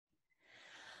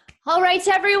All right,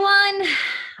 everyone.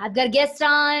 I've got a guest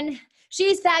on.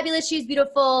 She's fabulous. She's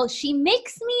beautiful. She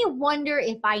makes me wonder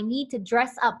if I need to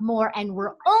dress up more, and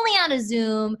we're only on a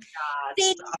Zoom.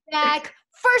 Sadie's back.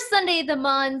 First Sunday of the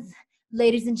month.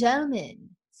 Ladies and gentlemen,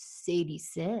 Sadie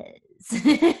Says.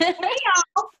 Hey,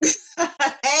 y'all.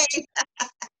 Hey.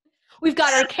 We've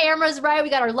got our cameras right.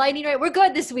 We got our lighting right. We're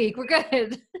good this week. We're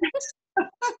good.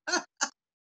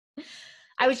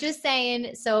 I was just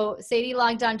saying, so Sadie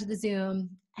logged onto the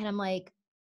Zoom, and I'm like,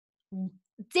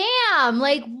 damn,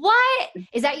 like what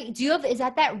is that? Is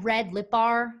that red lip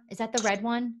bar? Is that the red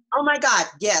one? Oh my God,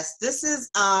 yes. This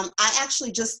is I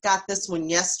actually just got this one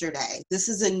yesterday. This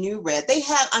is a new red.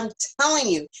 I'm telling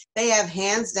you, they have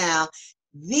hands down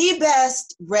the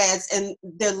best reds, and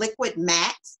they're liquid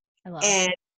matte.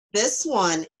 And this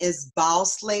one is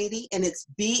Boss Lady, and it's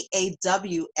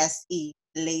BAWSE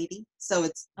Lady. So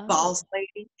it's Boss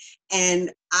Lady.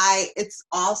 And it's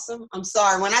awesome. I'm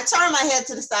sorry. When I turn my head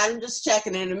to the side, I'm just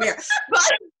checking in the mirror.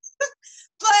 But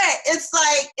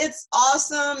it's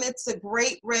awesome. It's a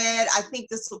great red. I think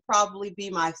this will probably be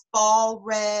my fall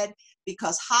red,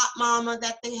 because Hot Mama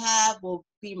that they have will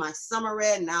be my summer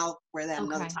red, and I'll wear that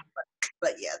another time.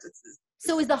 But yeah,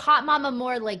 So is the Hot Mama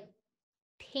more like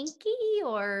pinky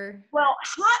or? Well,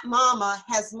 Hot Mama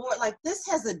has more, like, this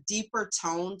has a deeper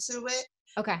tone to it.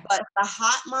 Okay. But the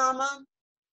Hot Mama,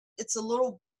 it's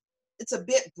a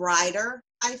bit brighter,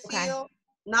 I feel. Okay.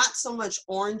 Not so much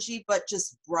orangey, but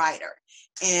just brighter.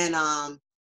 And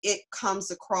it comes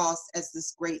across as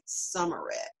this great summer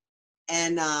red.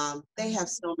 And they have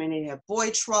so many. They have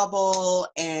Boy Trouble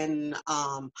and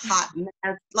Hot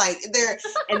Mess. Like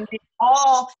and they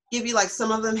all give you, like,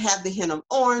 some of them have the hint of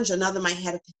orange, another might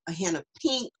have a hint of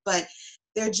pink, but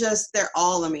they're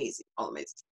all amazing, all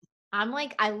amazing. I'm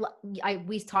like,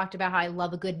 we talked about how I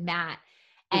love a good matte.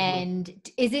 And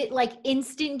is it like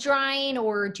instant drying,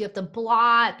 or do you have to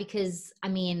blot? Because I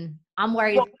mean, I'm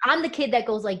worried. Well, I'm the kid that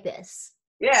goes like this.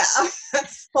 Yeah.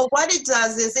 Well, what it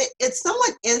does is it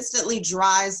somewhat instantly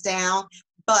dries down,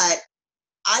 but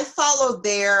I follow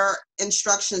their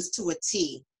instructions to a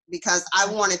T, because I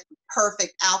wanted the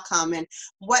perfect outcome. And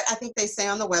what I think they say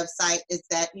on the website is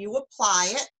that you apply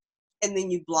it, and then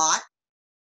you blot,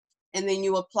 and then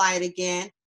you apply it again,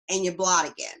 and you blot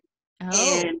again.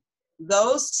 And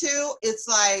those two, it's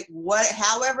like,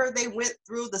 however they went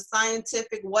through the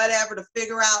scientific whatever to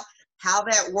figure out how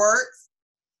that works.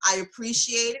 I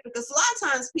appreciate it, because a lot of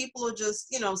times people will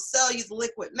just, sell you the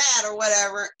liquid matte or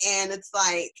whatever, and it's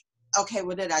like, okay,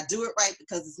 well, did I do it right?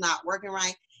 Because it's not working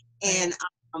right. And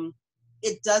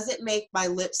it doesn't make my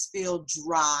lips feel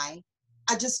dry.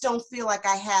 I just don't feel like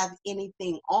I have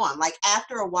anything on. Like,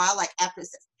 after a while,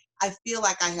 I feel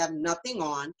like I have nothing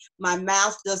on. My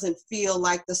mouth doesn't feel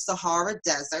like the Sahara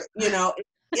Desert.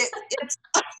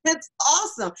 It's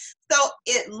awesome. So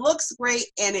it looks great,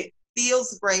 and it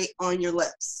feels great on your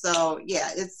lips. So yeah,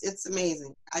 it's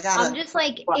amazing. I'm just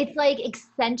like, it's like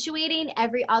accentuating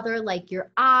every other, like your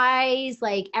eyes,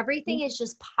 like everything is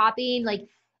just popping. Like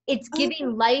it's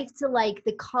giving life to, like,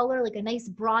 the color, like a nice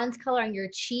bronze color on your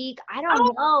cheek. I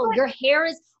don't know. Your hair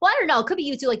is, well, I don't know. It could be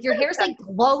you too. Like your hair's like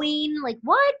glowing. Like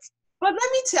what? But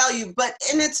let me tell you,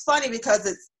 and it's funny because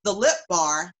it's the lip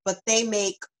bar, but they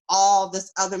make all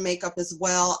this other makeup as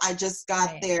well. I just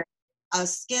got their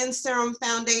skin serum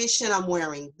foundation. I'm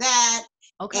wearing that.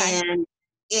 Okay. And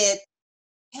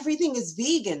everything is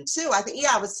vegan too. I think,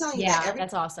 I was telling you that. Yeah,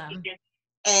 that's awesome. Vegan.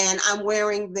 And I'm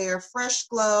wearing their Fresh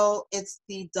Glow. It's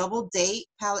the Double Date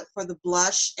palette for the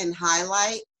blush and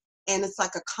highlight. And it's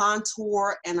like a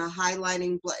contour and a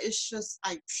highlighting blush. It's just,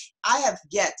 I have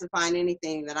yet to find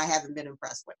anything that I haven't been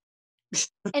impressed with.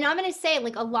 And I'm going to say,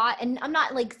 like, a lot, and I'm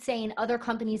not like saying other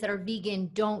companies that are vegan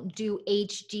don't do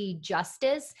HD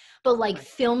justice, but like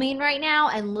filming right now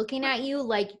and looking at you,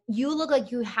 like you look like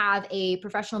you have a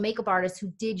professional makeup artist who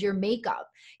did your makeup.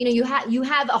 You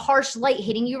have a harsh light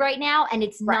hitting you right now, and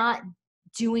it's not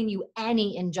doing you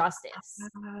any injustice.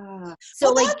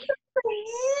 So like,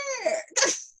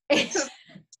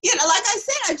 like I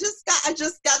said, I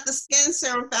just got the skin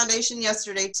serum foundation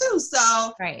yesterday too. So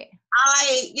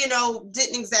I,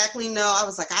 didn't exactly know. I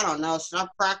was like, I don't know. Should I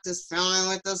practice filming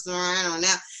with this, or I don't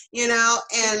know,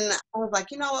 and I was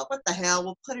like, you know what the hell?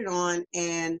 We'll put it on.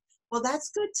 And well, that's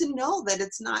good to know that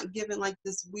it's not giving like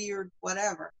this weird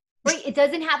whatever. Right. It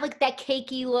doesn't have like that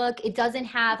cakey look. It doesn't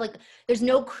have like, there's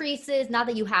no creases. Not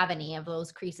that you have any of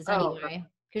those creases anyway,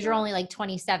 because you're only like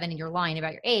 27 and you're lying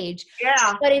about your age.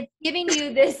 Yeah. But it's giving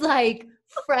you this like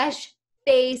fresh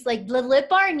face. Like the lip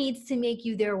bar needs to make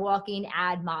you their walking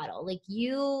ad model. Like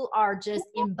you are just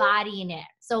embodying it.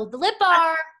 So the lip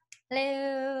bar,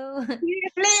 Hello.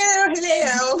 Hello,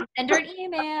 hello. Send her an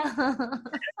email. I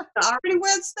already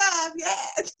went stuff, yeah.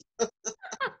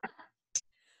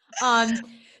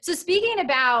 So speaking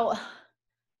about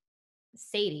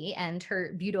Sadie and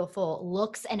her beautiful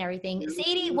looks and everything,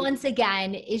 Sadie once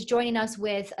again is joining us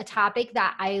with a topic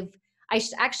that I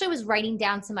actually was writing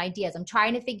down some ideas. I'm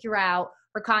trying to figure out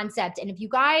her concept. And if you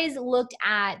guys looked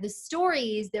at the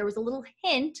stories, there was a little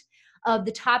hint of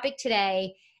the topic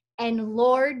today. And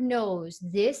Lord knows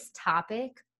this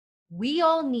topic we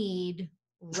all need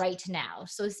right now.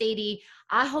 So Sadie,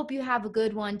 I hope you have a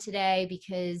good one today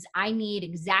because I need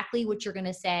exactly what you're going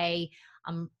to say.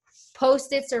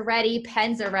 Post-its are ready,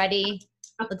 pens are ready.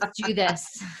 Let's do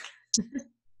this.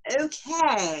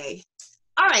 Okay.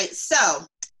 All right. So,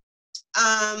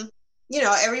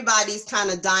 everybody's kind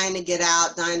of dying to get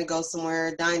out, dying to go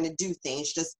somewhere, dying to do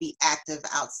things, just be active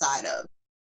outside of,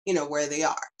 where they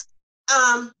are.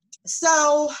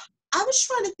 So I was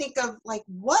trying to think of like,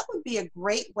 what would be a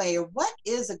great way, or what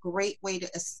is a great way to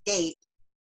escape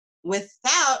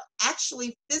without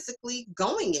actually physically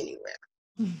going anywhere?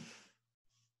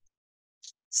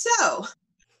 So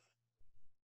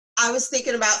I was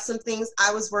thinking about some things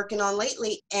I was working on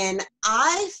lately, and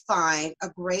I find a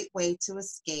great way to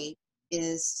escape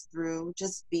is through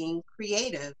just being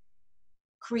creative,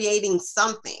 creating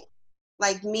something.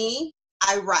 Like me,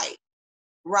 I write.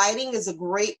 Writing is a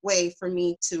great way for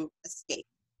me to escape.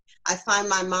 I find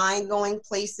my mind going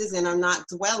places, and I'm not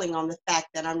dwelling on the fact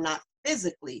that I'm not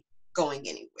physically going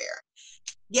anywhere.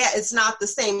 Yeah, it's not the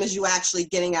same as you actually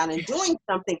getting out and doing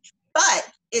something,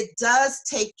 but it does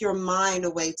take your mind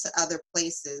away to other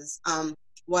places.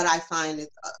 What I find is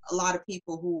a lot of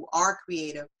people who are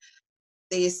creative,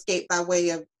 they escape by way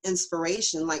of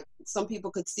inspiration. Like some people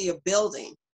could see a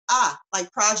building,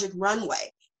 like Project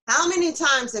Runway. How many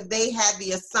times have they had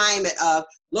the assignment of,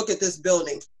 look at this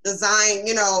building, design,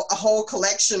 a whole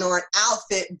collection or an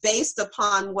outfit based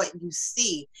upon what you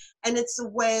see? And it's a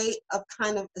way of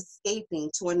kind of escaping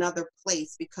to another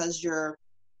place because you're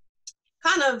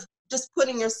kind of just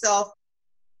putting yourself,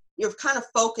 you're kind of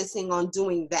focusing on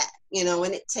doing that,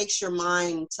 and it takes your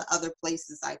mind to other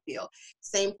places, I feel.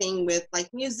 Same thing with like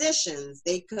musicians.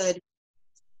 They could,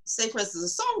 say for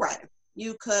instance, a songwriter,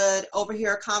 you could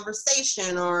overhear a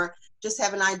conversation or just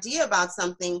have an idea about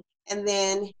something, and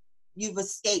then you've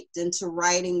escaped into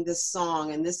writing this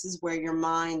song, and this is where your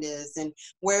mind is and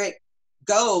where it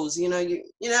goes. You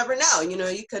never know.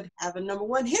 You could have a number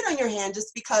one hit on your hand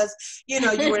just because you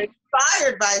were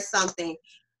inspired by something.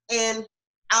 And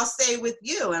I'll say with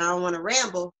you, and I don't want to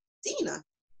ramble, Dina,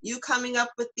 you coming up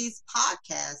with these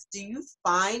podcasts, do you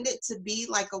find it to be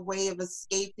like a way of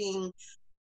escaping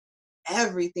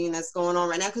everything that's going on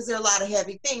right now? Because there are a lot of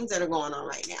heavy things that are going on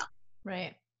right now.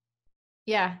 Right.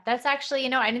 Yeah, that's actually,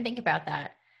 I didn't think about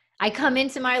that. I come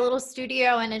into my little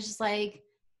studio and it's just like,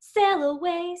 sail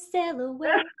away, sail away.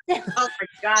 Sail Oh my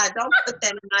God, don't put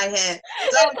that in my head.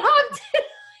 It popped. It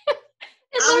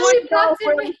I want to literally go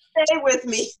where popped in you stay with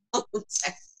me.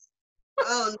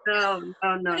 Oh no.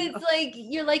 But it's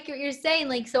like you're saying,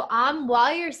 like, so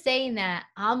while you're saying that,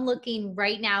 I'm looking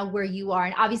right now where you are.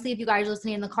 And obviously if you guys are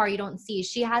listening in the car, you don't see,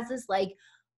 she has this like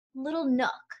little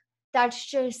nook that's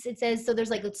just, it says, so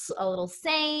there's like a little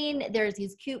saying, there's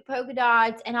these cute polka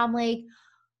dots. And I'm like,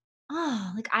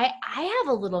 oh, like I have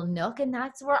a little nook and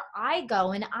that's where I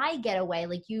go and I get away.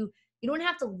 Like you don't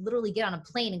have to literally get on a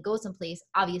plane and go someplace.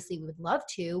 Obviously we would love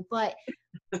to, but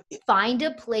find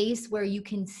a place where you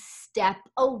can step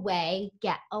away,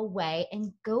 get away,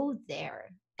 and go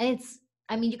there. And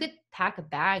you could pack a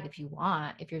bag if you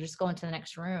want, if you're just going to the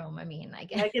next room. I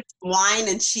guess. Like it's wine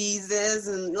and cheeses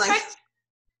and like.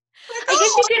 I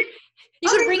guess you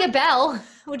could ring a bell.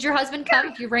 Would your husband come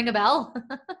if you ring a bell?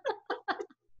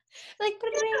 Like,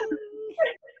 ring.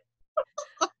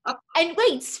 And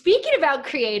wait, speaking about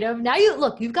creative, now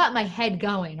you've got my head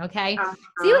going, okay?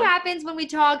 See what happens when we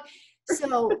talk.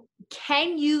 So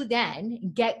can you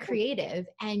then get creative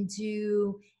and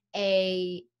do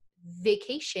a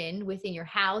vacation within your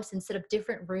house and set up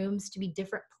different rooms to be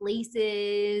different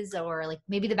places, or like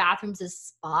maybe the bathroom's a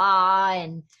spa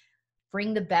and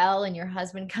ring the bell and your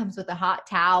husband comes with a hot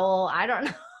towel? I don't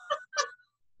know.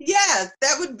 Yeah,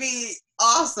 that would be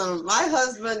awesome. My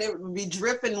husband, it would be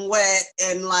dripping wet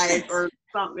and like, or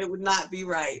something. It would not be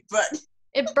right, but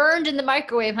it burned in the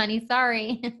microwave, honey.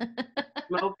 Sorry.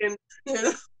 Smoking,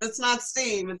 it's not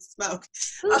steam, it's smoke.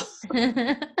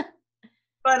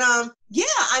 But yeah,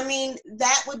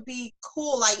 that would be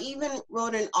cool. I even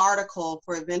wrote an article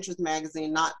for Adventures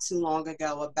magazine not too long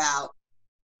ago about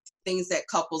things that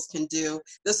couples can do.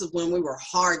 This is when we were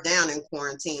hard down in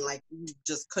quarantine, like you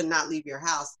just could not leave your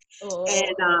house. Oh.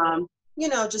 And,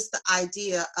 just the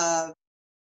idea of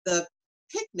the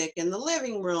picnic in the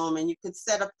living room, and you could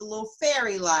set up the little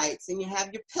fairy lights and you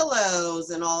have your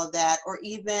pillows and all of that. Or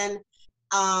even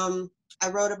I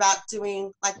wrote about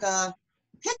doing like a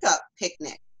pickup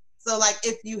picnic. So like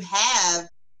if you have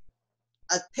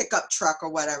a pickup truck or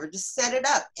whatever, just set it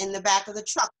up in the back of the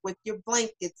truck with your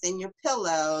blankets and your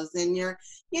pillows and your,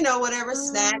 whatever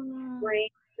snacks,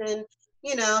 drinks, and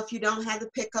if you don't have the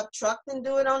pickup truck, then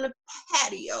do it on the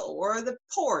patio or the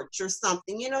porch or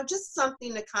something, just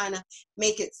something to kind of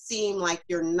make it seem like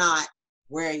you're not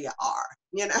where you are.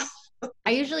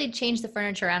 I usually change the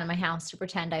furniture out of my house to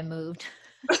pretend I moved.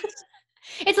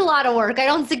 It's a lot of work. I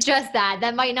don't suggest that.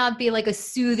 That might not be like a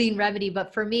soothing remedy,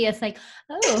 but for me, it's like,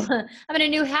 oh, I'm in a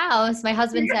new house. My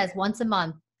husband says once a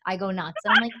month, I go nuts.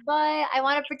 And I'm like, but I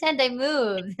want to pretend I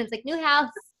moved. It's like, new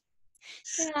house.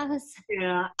 Yes.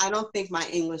 Yeah, I don't think my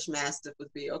English Mastiff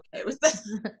would be okay with that.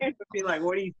 It would be like,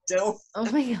 what are you doing? Oh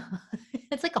my God.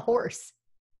 It's like a horse.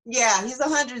 Yeah, he's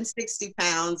 160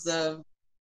 pounds of,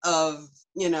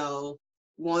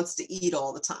 wants to eat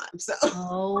all the time. So.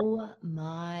 Oh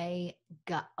my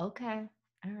God. Okay.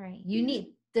 All right.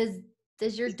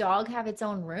 Does your dog have its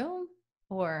own room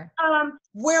or?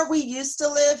 Where we used to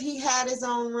live, he had his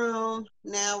own room.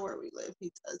 Now where we live,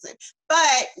 he doesn't.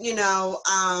 But,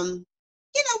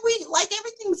 we like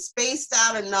everything's spaced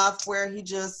out enough where he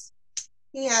has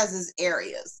his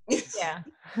areas. Yeah.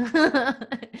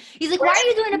 He's like, why are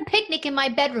you doing a picnic in my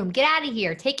bedroom? Get out of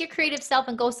here. Take your creative self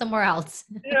and go somewhere else.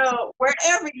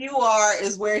 Wherever you are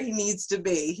is where he needs to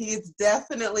be. He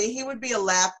would be a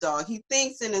lap dog. He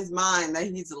thinks in his mind that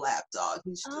he's a lap dog.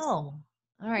 All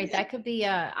right. Yeah. That could be,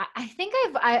 I think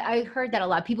I heard that a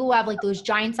lot. People who have like those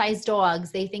giant sized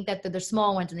dogs, they think that they're the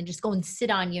small ones and they just go and sit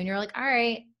on you. And you're like, all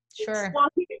right, sure. Well,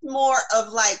 he's more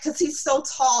of like, because he's so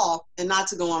tall, and not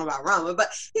to go on about Rama, but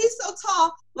he's so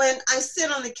tall. When I sit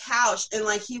on the couch and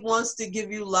like he wants to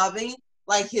give you loving,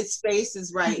 like his face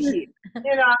is right here.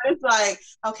 It's like,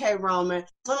 okay, Roman,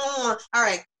 all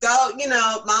right, go.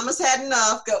 Mama's had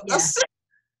enough. Go. Yeah.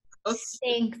 Go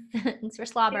Thanks. Thanks for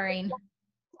slobbering.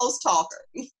 Close talker.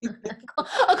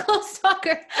 A close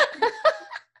talker.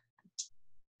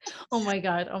 Oh my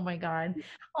God.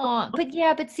 Oh,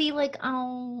 but see, like,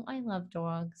 I love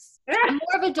dogs. I'm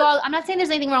more of a dog. I'm not saying there's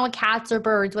anything wrong with cats or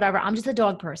birds, whatever. I'm just a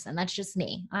dog person. That's just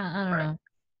me. I don't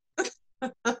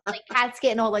know. Like cats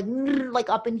getting all like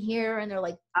up in here and they're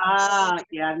like,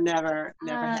 yeah, never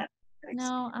had.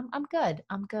 No, I'm good.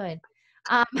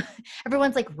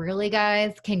 Everyone's like, really,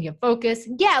 guys? Can you focus?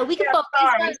 Yeah, we can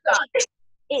focus.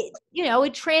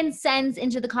 It transcends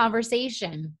into the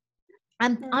conversation.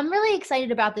 I'm really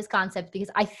excited about this concept because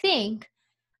I think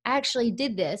I actually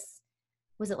did this.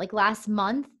 Was it like last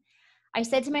month? I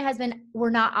said to my husband, we're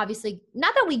not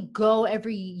that we go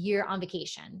every year on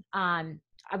vacation.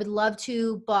 I would love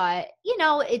to, but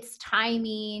it's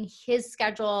timing, his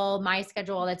schedule, my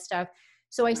schedule, all that stuff.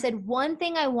 So I said, one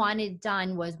thing I wanted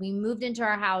done was we moved into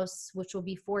our house, which will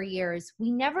be 4 years.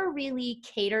 We never really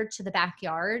catered to the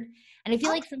backyard. And I feel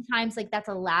like sometimes like that's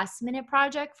a last minute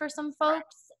project for some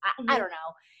folks. I don't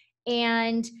know.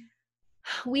 And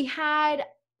we had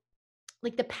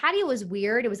like the patio was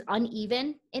weird. It was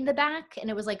uneven in the back and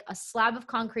it was like a slab of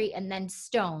concrete and then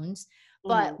stones.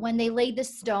 But when they laid the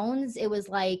stones, it was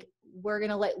like, we're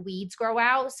going to let weeds grow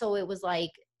out. So it was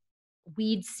like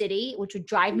weed city, which would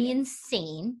drive me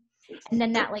insane. And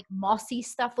then that like mossy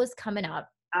stuff was coming up.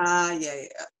 Yeah.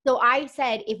 So I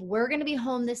said, if we're going to be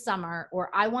home this summer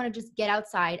or I want to just get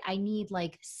outside, I need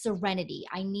like serenity.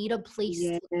 I need a place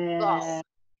to go.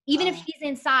 Even if he's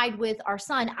inside with our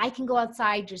son, I can go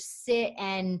outside, just sit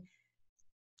and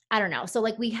I don't know. So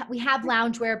like we have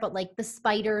loungewear, but like the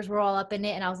spiders were all up in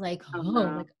it. And I was like,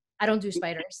 like, I don't do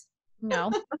spiders. No.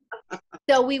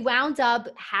 So we wound up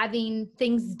having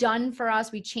things done for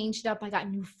us. We changed it up. I got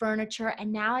new furniture.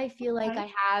 And now I feel like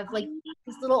I have like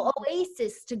this little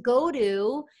oasis to go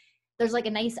to. There's like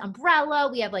a nice umbrella.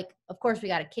 We have like, of course we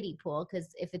got a kiddie pool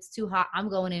because if it's too hot, I'm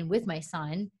going in with my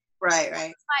son.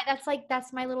 Right.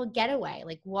 That's my little getaway.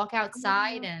 Like walk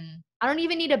outside and I don't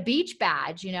even need a beach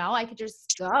badge, I could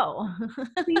just go.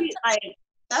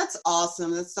 That's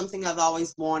awesome. That's something I've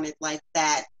always wanted, like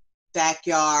that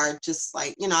backyard, just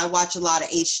like, I watch a lot of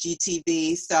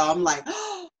HGTV, so I'm like,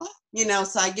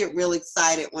 so I get really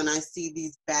excited when I see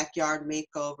these backyard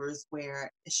makeovers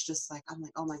where it's just like, I'm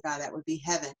like, oh my God, that would be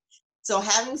heaven. So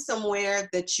having somewhere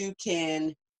that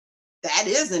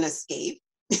is an escape,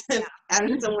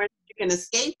 having somewhere that you can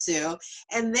escape to,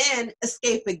 and then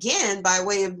escape again by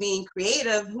way of being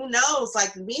creative. Who knows?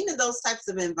 Like being in those types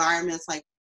of environments, like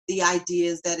the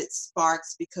ideas that it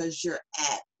sparks because you're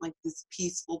at like this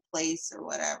peaceful place or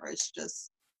whatever. It's just,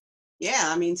 yeah,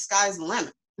 I mean, sky's the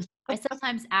limit. I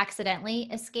sometimes accidentally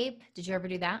escape. Did you ever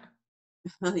do that?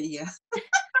 Yeah.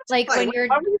 Like Like, what were you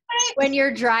saying? when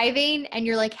you're driving and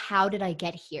you're like, how did I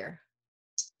get here?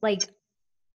 Like,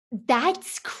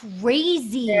 that's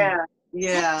crazy. Yeah.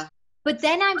 Yeah. But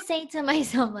then I'm saying to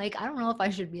myself, like, I don't know if I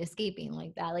should be escaping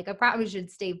like that. Like, I probably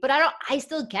should stay, but I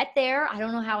still get there. I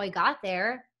don't know how I got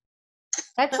there.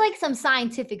 That's like some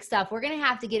scientific stuff. We're going to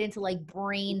have to get into like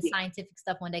brain scientific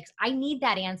stuff one day, 'cause I need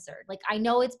that answered. Like, I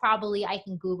know it's probably, I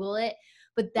can Google it,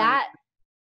 but that,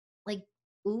 like,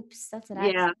 oops, that's an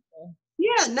accident.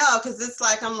 Yeah, no, because it's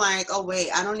like, I'm like, oh,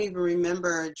 wait, I don't even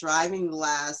remember driving the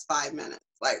last 5 minutes.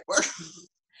 Like,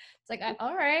 It's like,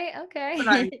 all right, okay. but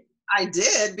I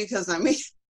did because I mean,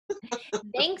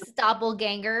 Thanks,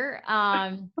 doppelganger.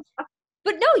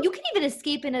 But no, you can even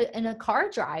escape in a car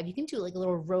drive. You can do like a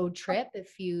little road trip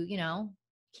if you know,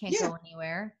 can't yeah, go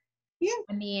anywhere. yeah.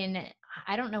 I mean,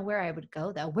 I don't know where I would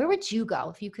go though. Where would you go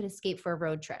if you could escape for a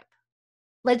road trip?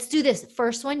 Let's do this.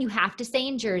 First one, you have to stay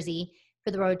in Jersey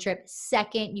for the road trip.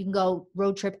 Second, you can go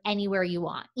road trip anywhere you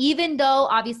want. Even though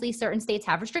obviously certain states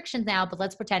have restrictions now, but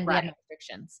let's pretend we have no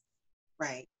restrictions.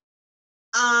 Right.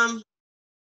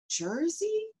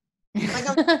 Jersey? Like,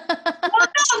 well, no, not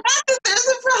that there's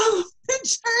a problem in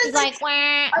Jersey. It's like,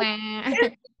 wah, wah.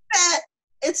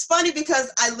 It's funny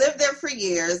because I lived there for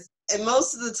years, and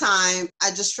most of the time I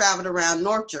just traveled around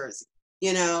North Jersey,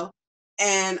 you know?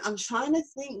 And I'm trying to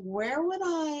think, where would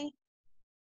I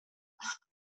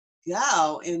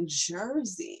go in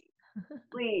Jersey?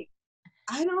 Wait,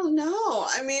 I don't know.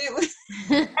 I mean, it would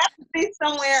have to be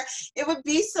somewhere. It would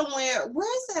be somewhere.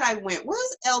 Where is that I went?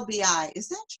 Where's LBI? Is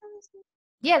that Jersey?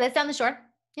 Yeah, that's down the shore.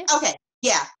 Yeah. Okay.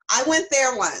 Yeah. I went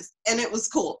there once and it was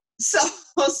cool. So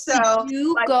Did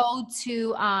you go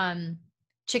to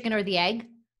Chicken or the Egg?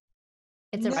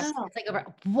 It's no. It's like a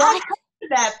what? I heard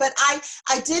that, but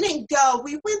I didn't go.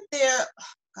 We went there.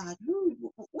 Oh God, who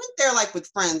went there like with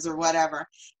friends or whatever.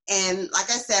 And like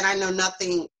I said, I know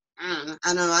nothing.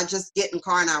 I know I just get in the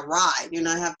car and I ride, you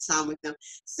know, I have time with them.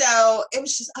 So it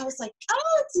was just, I was like,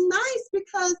 oh, it's nice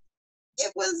because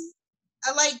it was,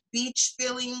 I like beach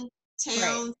feeling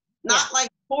town, not like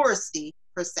touristy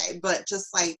per se, but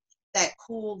just like that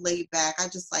cool laid back. I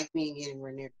just like being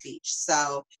anywhere near the beach.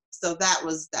 So that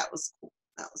was cool.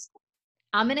 That was cool.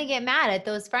 I'm going to get mad at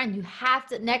those friends. You have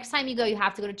to, next time you go, you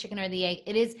have to go to Chicken or the Egg.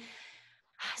 It is,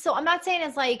 so I'm not saying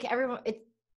it's like everyone,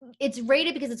 it's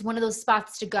rated because it's one of those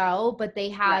spots to go, but they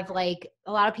have like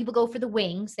a lot of people go for the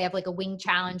wings. They have like a wing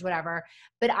challenge, whatever.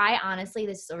 But I honestly,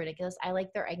 this is so ridiculous. I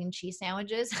like their egg and cheese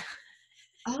sandwiches.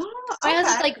 Oh, My okay.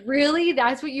 husband's like, really?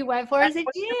 That's what you went for? I said,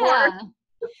 yeah.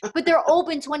 But they're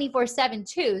open 24/7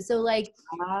 too. So like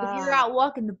if you're out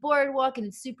walking the boardwalk and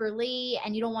it's super late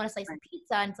and you don't want to slice of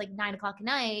pizza and it's like 9 o'clock at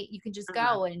night, you can just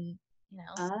go and, you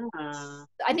know.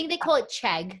 I think they call it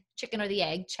Chegg, Chicken or the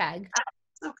Egg, Chegg.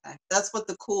 Okay. That's what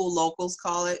the cool locals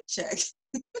call it. Check.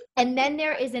 And then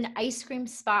there is an ice cream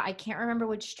spot. I can't remember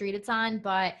which street it's on,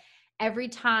 but every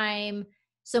time,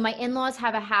 so my in-laws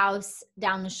have a house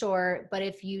down the shore, but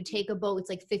if you take a boat, it's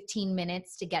like 15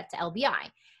 minutes to get to LBI.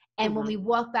 And when we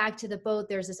walk back to the boat,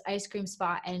 there's this ice cream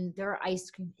spot and their ice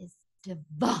cream is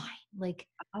divine. Like,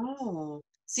 oh,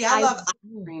 see, I love ice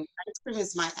cream. Ice cream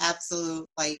is my absolute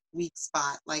like weak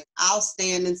spot. Like I'll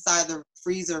stand inside the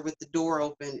freezer with the door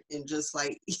open and just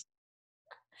like.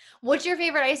 What's your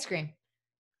favorite ice cream?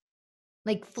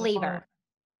 Like flavor.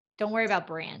 Don't worry about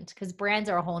brand because brands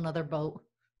are a whole nother boat.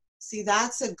 See,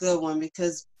 that's a good one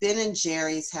because Ben and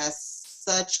Jerry's has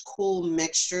such cool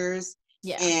mixtures.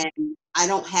 Yeah. And I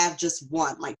don't have just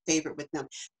one like favorite with them.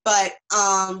 But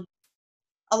a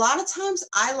lot of times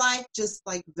I like just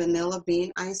like vanilla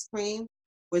bean ice cream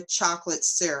with chocolate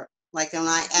syrup. Like, and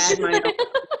I add my own.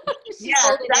 Yeah,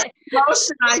 that's the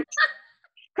motion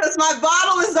because my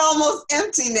bottle is almost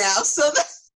empty now. So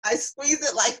I squeeze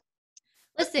it like.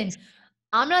 Listen,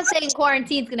 I'm not saying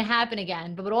quarantine's going to happen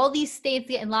again, but with all these states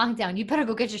getting locked down, you better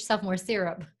go get yourself more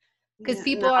syrup because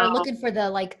people are looking for the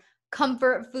like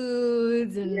comfort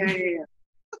foods and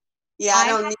I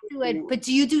don't need to. But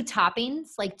do you do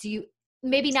toppings? Like, do you,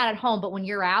 maybe not at home, but when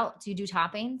you're out, do you do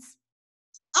toppings?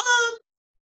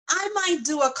 I might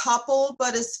do a couple,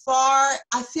 but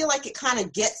I feel like it kind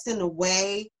of gets in the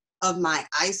way of my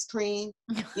ice cream.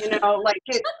 You know, like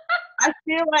I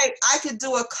feel like I could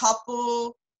do a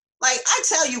couple. Like I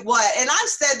tell you what, and I've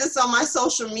said this on my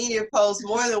social media posts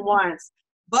more than once,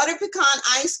 butter pecan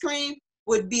ice cream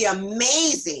would be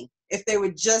amazing if they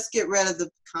would just get rid of the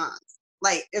pecans.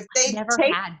 Like if they Never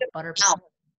take had butter out pecan.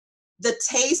 the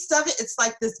taste of it, it's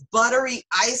like this buttery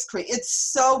ice cream. It's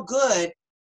so good,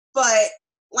 but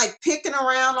like picking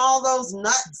around all those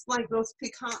nuts, like those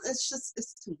pecans,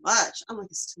 it's too much. I'm like,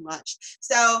 it's too much.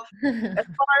 So as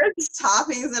far as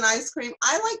toppings and ice cream,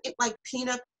 I like it like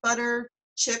peanut butter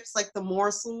chips, like the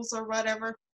morsels or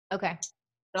whatever. Okay.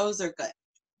 Those are good.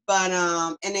 But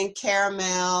and then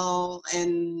caramel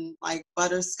and like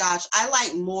butterscotch. I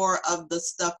like more of the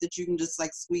stuff that you can just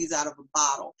like squeeze out of a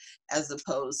bottle as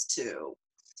opposed to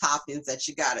toppings that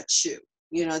you gotta chew.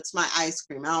 You know, it's my ice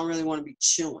cream. I don't really want to be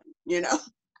chewing, you know?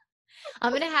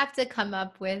 I'm gonna have to come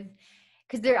up with,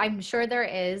 because I'm sure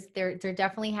there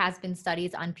definitely has been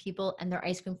studies on people and their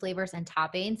ice cream flavors and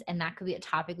toppings, and that could be a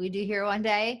topic we do here one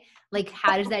day. Like,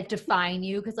 how does that define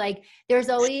you? Because like, there's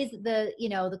always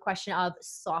the question of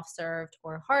soft served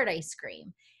or hard ice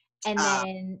cream, and Uh,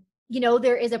 then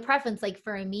there is a preference. Like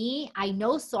for me, I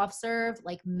know soft serve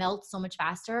like melts so much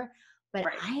faster, but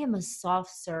right. I am a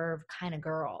soft serve kind of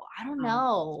girl. I don't Um,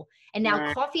 know. And now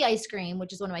right. coffee ice cream,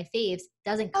 which is one of my faves,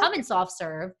 doesn't come Okay. in soft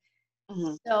serve.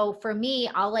 Mhm. So for me,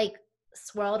 I'll like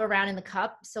swirl it around in the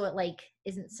cup so it like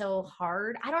isn't so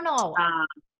hard. I don't know. Uh,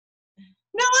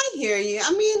 no, I hear you.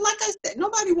 I mean, like I said,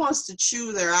 nobody wants to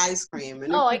chew their ice cream,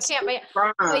 and if Oh, I it's can't. too My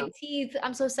firm, teeth.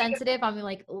 I'm so sensitive. I'm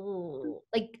like, oh,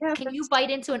 like, yeah, can you that's bite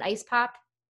into an ice pop?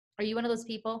 Are you one of those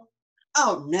people?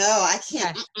 oh no, I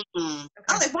can't. Okay. I'm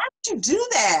Okay. like, why would you do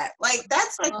that? Like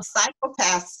that's like Oh,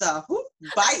 psychopath stuff. Who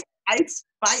bites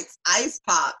ice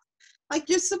pop? Like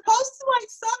you're supposed to like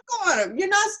suck on them. You're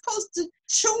not supposed to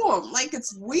chew them. Like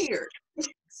it's weird.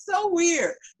 So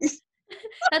weird.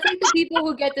 that's like the people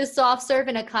who get this soft serve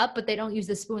in a cup, but they don't use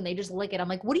the spoon. They just lick it. I'm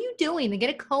like, what are you doing? They get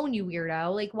a cone, you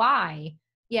weirdo. Like, why?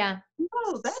 Yeah.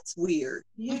 Oh, that's weird.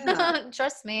 Yeah.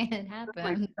 Trust me, it Oh my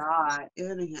happened. God.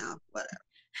 Anyhow,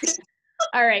 whatever.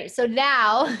 All right. So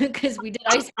now, because we did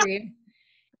ice cream,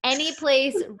 any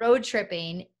place road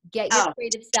tripping, get your Oh,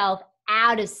 creative self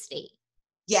out of state.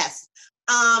 yes.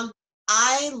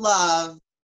 I love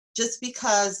just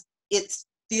because it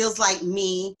feels like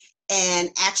me. And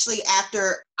actually,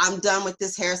 after I'm done with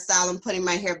this hairstyle and putting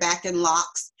my hair back in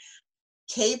locks,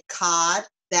 Cape Cod,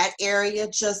 that area,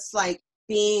 just like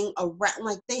being around,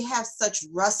 like they have such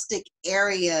rustic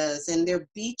areas and their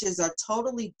beaches are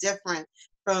totally different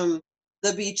from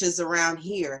the beaches around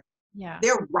here. Yeah.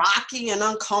 They're rocky and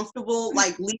uncomfortable,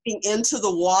 like leaping into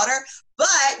the water, but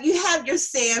you have your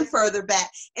sand further back.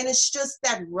 And it's just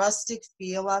that rustic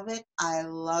feel of it. I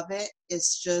love it.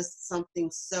 It's just something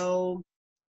so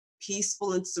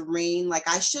peaceful and serene. Like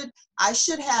I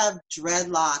should have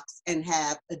dreadlocks and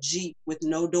have a Jeep with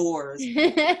no doors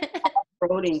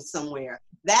roading somewhere.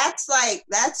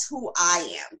 That's who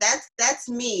I am. That's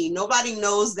me. Nobody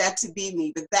knows that to be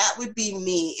me, but that would be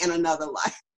me in another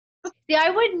life. See, I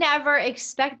would never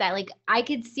expect that. Like, I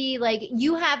could see, like,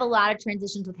 you have a lot of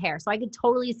transitions with hair. So I could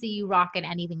totally see you rocking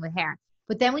anything with hair.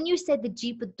 But then when you said the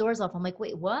Jeep with doors off, I'm like,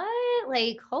 wait, what?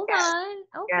 Like, hold Yes, on.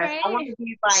 yes. I want Okay. to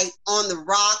be like on the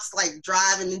rocks, like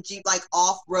driving the Jeep, like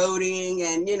off-roading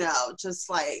and just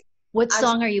like What I just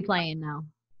song are you playing now?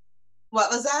 what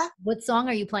was that? What song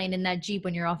are you playing in that Jeep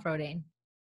when you're off roading?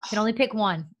 You can only pick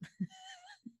one.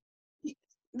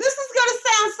 This is gonna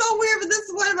sound so weird, but this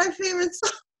is one of my favorite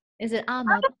songs. Is it I'm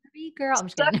a Barbie girl? I'm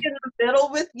just Stuck kidding. in the middle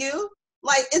with you.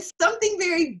 Like it's something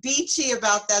very beachy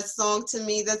about that song to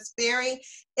me.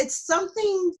 It's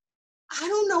something I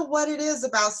don't know what it is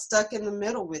about Stuck in the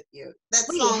Middle with You. That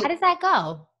Wait, song, how does that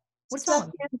go? What Stuck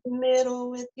song? in the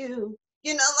Middle with You.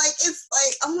 Like it's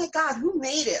like, oh my God, who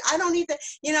made it? I don't even,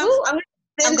 Ooh, I'm gonna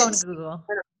I'm send it going to to Google.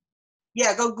 you.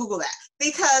 Yeah, go Google that.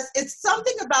 Because it's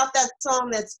something about that song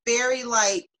that's very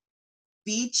like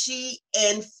beachy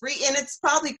and free, and it's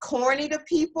probably corny to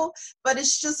people, but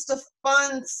it's just a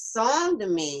fun song to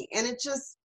me, and it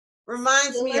just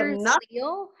reminds me of Steelers nothing.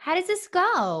 Wheel? How does this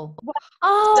go?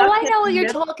 Oh, Stuck I in know the what you're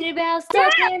middle. talking about. Yeah,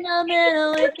 Stuck in the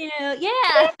middle with you.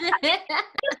 Yeah.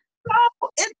 so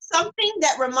it's something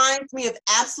that reminds me of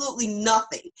absolutely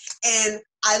nothing, and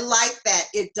I like that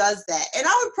it does that. And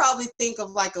I would probably think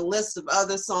of like a list of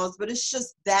other songs, but it's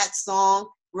just that song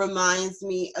reminds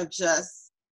me of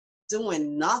just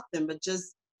doing nothing but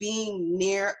just being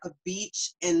near a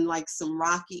beach in like some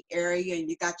rocky area, and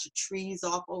you got your trees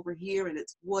off over here and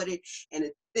it's wooded and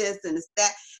it's this and it's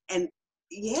that. And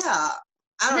yeah,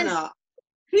 I And don't then, know.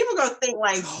 People gonna think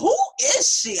like, who is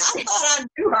she? I thought I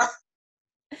knew her.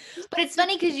 but it's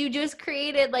funny because you just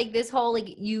created like this whole,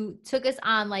 like, you took us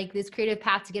on like this creative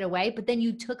path to get away, but then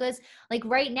you took us like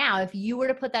right now, if you were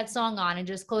to put that song on and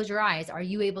just close your eyes, are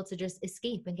you able to just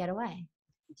escape and get away?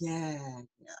 Yeah,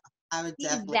 yeah. I would See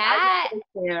definitely. I that? escape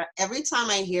there. Every time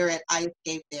I hear it, I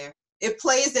escape there. It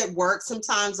plays at work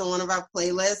sometimes on one of our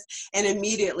playlists, and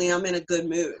immediately I'm in a good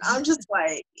mood. I'm just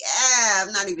like, yeah,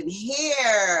 I'm not even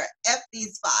here. F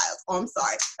these files. Oh, I'm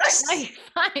sorry. No, you're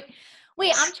fine.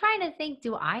 Wait, I'm trying to think,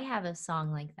 do I have a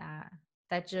song like that?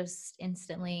 That just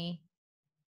instantly,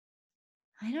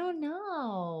 I don't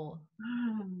know.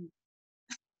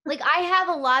 Like I have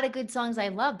a lot of good songs I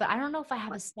love, but I don't know if I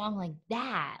have a song like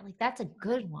that. Like that's a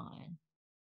good one.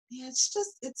 Yeah,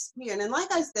 it's weird. And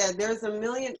like I said, there's a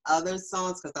million other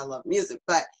songs because I love music,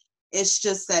 but it's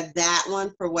just that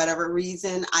one, for whatever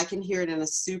reason, I can hear it in a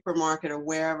supermarket or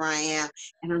wherever I am,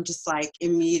 and I'm just like,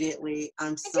 immediately,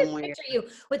 I'm I just somewhere picture you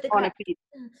with the on a crap. beach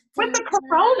with the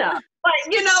Corona.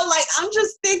 Like, like I'm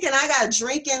just thinking I got a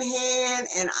drink in hand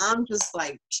and I'm just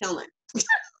like chilling.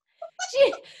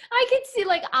 I could see,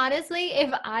 like, honestly,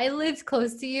 if I lived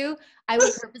close to you, I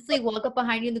would purposely walk up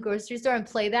behind you in the grocery store and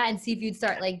play that and see if you'd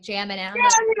start like jamming out. I'm Yeah,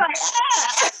 like, I'd be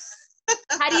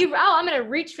like, how do you? Oh, I'm gonna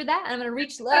reach for that. And I'm gonna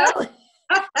reach low.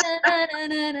 Na, na,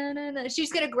 na, na, na, na.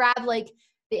 She's gonna grab like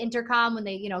the intercom when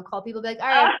they, call people. Be like, all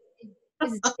right,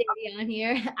 this is Sadie on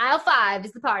here. Aisle 5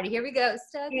 is the party. Here we go.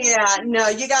 Stuck in. yeah, no,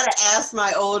 you got to ask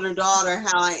my older daughter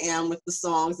how I am with the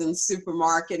songs in the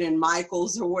supermarket and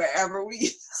Michael's or wherever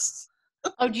we.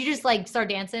 Oh, did you just like start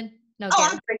dancing? No Oh, I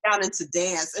camera. break out into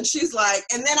dance. And she's like,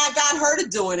 and then I got her to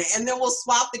doing it. And then we'll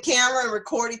swap the camera and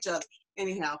record each other.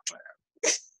 Anyhow,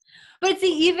 whatever. But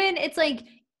see, it's like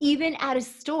even at a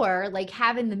store, like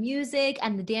having the music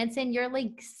and the dancing, you're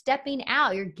like stepping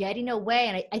out, you're getting away.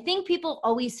 And I think people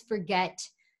always forget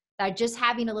that just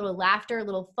having a little laughter, a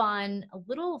little fun, a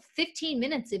little 15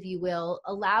 minutes, if you will,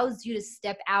 allows you to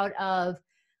step out of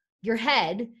your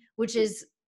head, which is,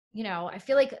 I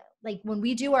feel like when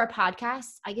we do our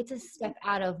podcasts, I get to step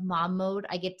out of mom mode.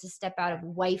 I get to step out of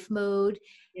wife mode.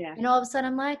 Yeah. And all of a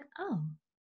sudden I'm like, oh,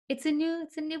 it's a new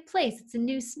place. It's a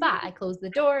new spot. I close the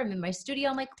door. I'm in my studio.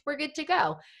 I'm like, we're good to go.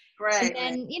 And Right, right.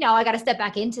 then, I got to step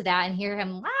back into that and hear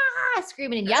him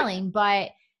screaming and yelling, but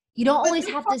you don't But always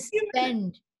just have for to a few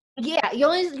minutes. spend, yeah, you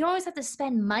always have to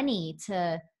spend money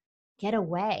to get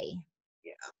away.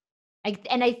 Yeah.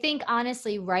 And I think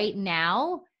honestly, right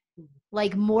now,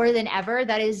 like more than ever,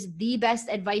 that is the best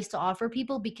advice to offer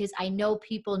people, because I know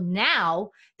people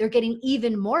now, they're getting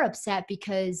even more upset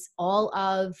because all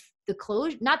of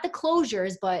the not the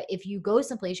closures, but if you go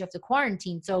someplace, you have to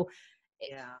quarantine. So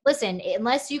Yeah. listen,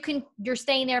 unless you're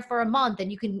staying there for a month and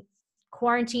you can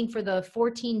quarantine for the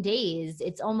 14 days,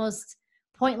 it's almost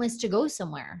pointless to go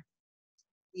somewhere.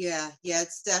 Yeah. Yeah.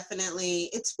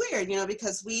 It's weird,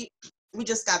 because we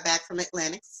just got back from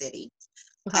Atlantic City.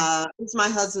 Okay. It's my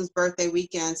husband's birthday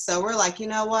weekend. So we're like, you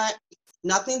know what?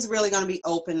 Nothing's really going to be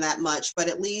open that much, but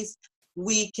at least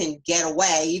we can get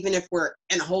away, even if we're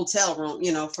in a hotel room,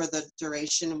 for the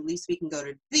duration. At least we can go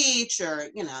to the beach or,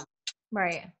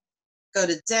 Right. go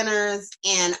to dinners.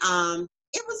 And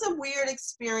it was a weird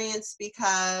experience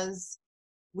because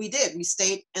we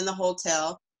stayed in the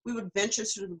hotel. We would venture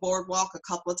to the boardwalk a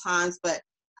couple of times, but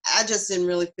I just didn't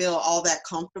really feel all that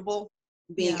comfortable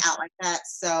being Yeah. out like that.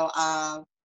 So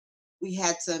we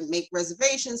had to make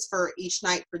reservations for each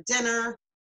night for dinner.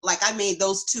 Like I made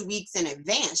those 2 weeks in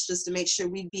advance just to make sure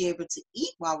we'd be able to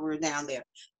eat while we were down there,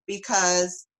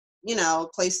 because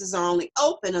places are only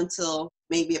open until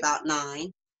maybe about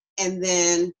 9, and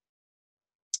then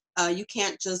you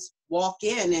can't just walk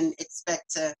in and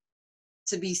expect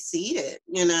to be seated.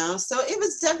 So it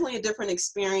was definitely a different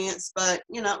experience, but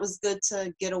it was good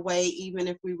to get away, even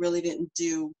if we really didn't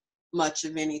do much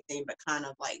of anything but kind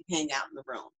of like hang out in the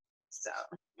room. So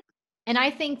And I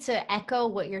think, to echo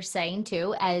what you're saying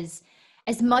too, as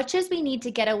much as we need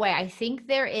to get away, I think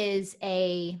there is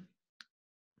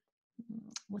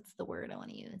what's the word I want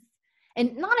to use?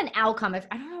 And not an outcome. I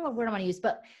don't know what word I want to use,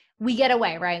 but we get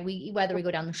away, right? Whether we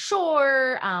go down the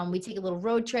shore, we take a little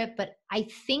road trip. But I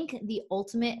think the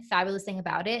ultimate fabulous thing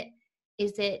about it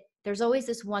is that there's always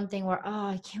this one thing where, oh,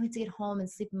 I can't wait to get home and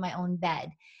sleep in my own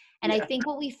bed. And I yeah, think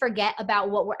what we forget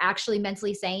about what we're actually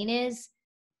mentally saying is,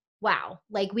 wow,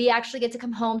 like we actually get to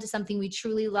come home to something we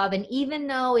truly love. And even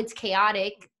though it's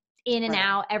chaotic in and right.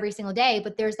 out every single day,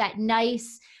 but there's that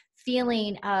nice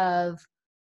feeling of,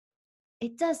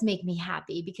 it does make me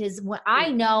happy, because when I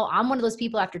know I'm one of those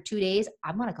people, after 2 days,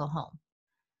 I want to go home.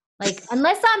 Like,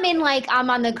 unless I'm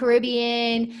on the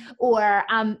Caribbean, or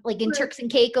I'm like in Turks and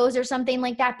Caicos or something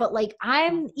like that. But like,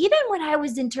 even when I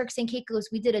was in Turks and Caicos,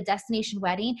 we did a destination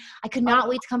wedding. I could Oh, not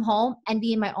wait to come home and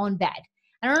be in my own bed.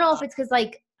 I don't know if it's because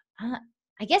uh,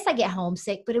 I guess I get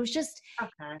homesick, but it was just,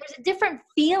 okay. there's a different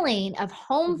feeling of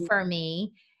home Mhm. for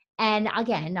me. And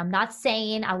again, I'm not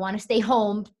saying I want to stay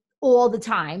home all the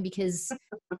time because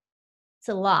it's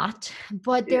a lot,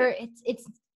 but Yeah.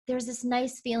 there's this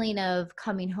nice feeling of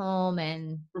coming home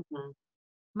and Mhm.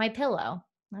 my pillow.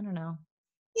 I don't know.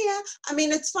 Yeah, I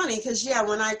mean, it's funny because yeah,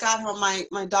 when I got home,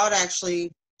 my daughter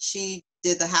actually she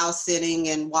did the house sitting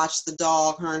and watched the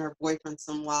dog, her and her boyfriend,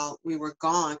 some while we were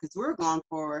gone because we were gone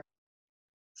for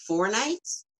 4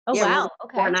 nights. Oh, Yeah, we were wow.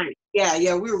 4 nights. Yeah,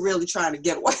 yeah, we were really trying to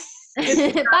get away.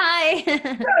 Okay. Bye.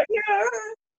 Yeah.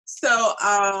 So,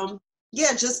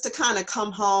 yeah, just to kind of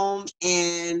come home,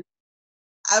 and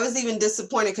I was even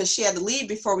disappointed because she had to leave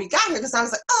before we got here because I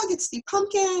was like, oh, I get to see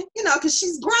Pumpkin, because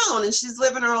she's grown and she's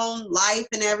living her own life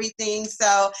and everything. So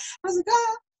I was like,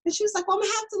 oh, and she was like, well, I'm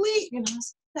gonna have to leave. I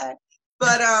was like, okay.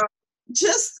 But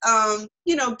just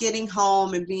getting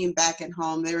home and being back at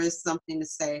home, there is something to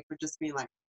say for just being like,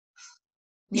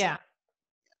 Yeah.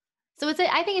 So I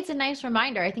think it's a nice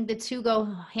reminder. I think the two go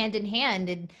hand in hand.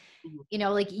 And,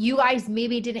 mhm, like you guys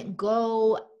maybe didn't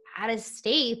go out of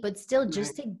state, but still right.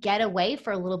 just to get away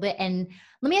for a little bit. And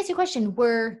let me ask you a question.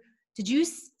 Did you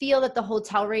feel that the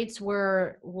hotel rates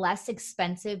were less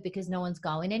expensive because no one's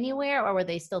going anywhere, or were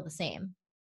they still the same?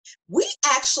 We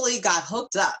actually got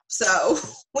hooked up. So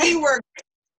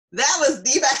that was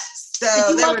the best. Did So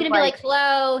you there walk was in and be like, like,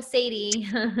 hello, Sadie?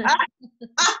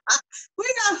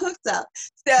 we got hooked up.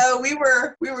 So we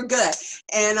were good.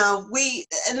 And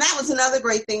and that was another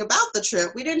great thing about the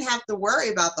trip. We didn't have to worry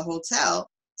about the hotel.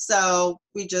 So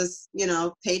we just,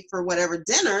 paid for whatever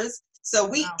dinners. So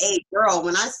we Wow. ate, girl.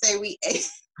 When I say we ate,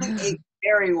 we ate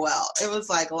very well. It was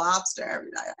like lobster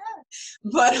every night.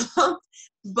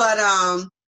 But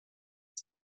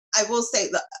I will say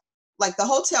the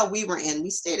hotel we were in, we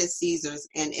stayed at Caesars,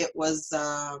 and it was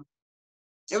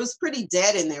pretty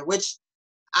dead in there, which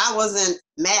I wasn't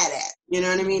mad at. You know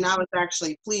what I mean? I was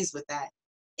actually pleased with that.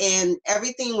 And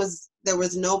there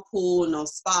was no pool, no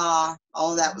spa,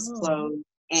 all of that was Oh. closed,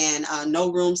 and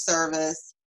no room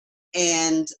service.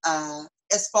 And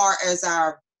as far as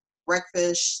our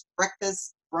breakfast,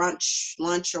 brunch,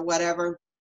 lunch, or whatever,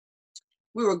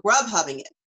 we were Grubhubbing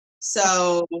it.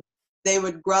 So they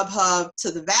would Grubhub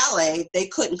to the valet. They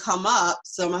couldn't come up,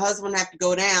 so my husband would have to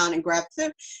go down and grab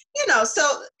food.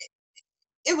 So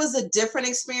it was a different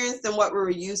experience than what we were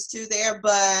used to there,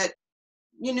 but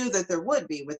you knew that there would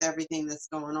be with everything that's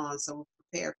going on, so we're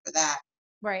prepared for that.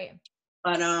 Right.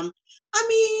 But I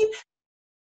mean,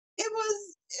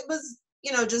 it was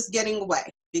just getting away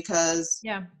because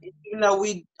Yeah. even though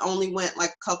we only went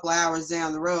like a couple hours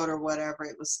down the road or whatever,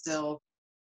 it was still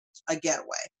a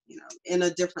getaway, in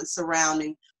a different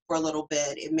surrounding for a little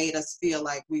bit. It made us feel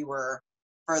like we were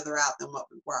further out than what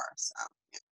we were. So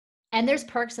And there's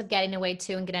perks of getting away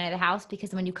too and getting out of the house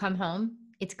because when you come home,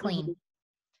 it's clean. mhm.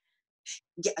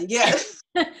 Yeah,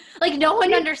 yeah. Like no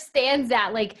one understands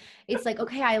that. Like it's like,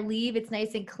 okay, I leave, it's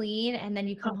nice and clean. And then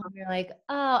you come home, you're like,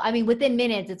 oh, I mean, within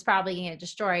minutes, it's probably gonna get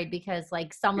destroyed because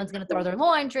like someone's gonna throw their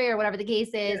laundry or whatever the case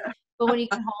is. Yeah, But when you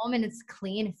come home and it's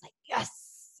clean, it's like,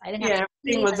 yes, I didn't have to yeah,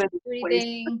 everything clean, I was in didn't do place.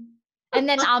 anything. And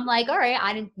then I'm like, all right,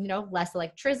 I didn't, less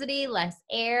electricity, less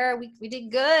air. We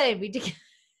did good. We did.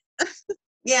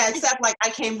 Yeah, except like I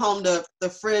came home to the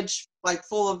fridge like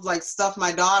full of like stuff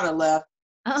my daughter left.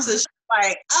 So Oh, she's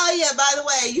like, "Oh yeah, by the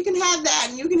way, you can have that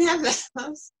and you can have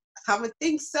that." I would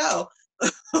think so.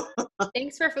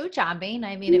 thanks for food shopping.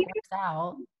 I mean, it works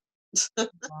out.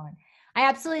 God. I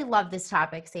absolutely love this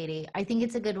topic, Sadie. I think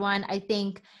it's a good one. I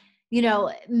think,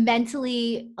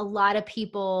 mentally, a lot of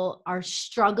people are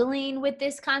struggling with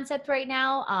this concept right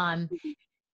now.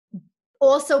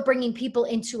 Also bringing people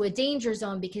into a danger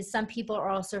zone because some people are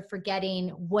also forgetting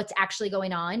what's actually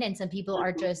going on, and some people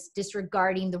are Mhm. just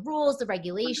disregarding the rules, the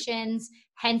regulations.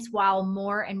 Hence, while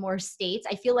more and more states,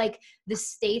 I feel like the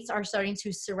states are starting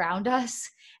to surround us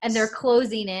and they're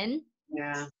closing in,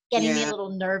 Yeah, getting me a yeah.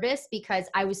 little nervous because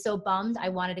I was so bummed. I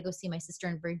wanted to go see my sister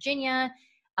in Virginia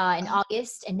in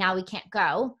August, and now we can't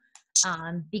go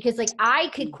because like I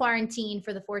could quarantine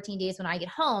for the 14 days when I get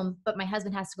home, but my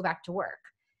husband has to go back to work.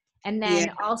 And Yeah,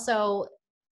 then also,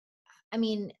 I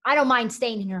mean, I don't mind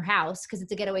staying in her house because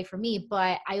it's a getaway for me,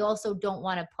 but I also don't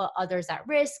want to put others at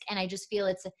risk. And I just feel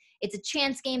it's a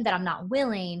chance game that I'm not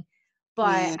willing.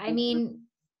 But yeah. I mean,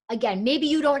 again, maybe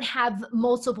you don't have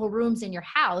multiple rooms in your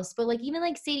house, but like even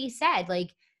like Sadie said,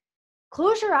 like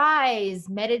close your eyes,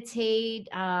 meditate,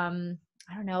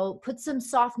 I don't know, put some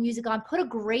soft music on, put a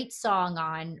great song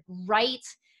on, write.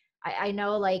 I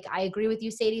know, like, I agree with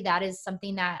you, Sadie. That is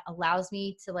something that allows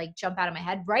me to like jump out of my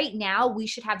head. Right now, we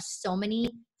should have so many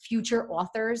future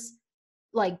authors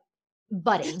like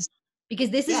budding because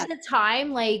this is Yeah. the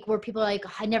time like where people are like,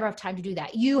 I never have time to do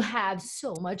that. You have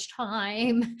so much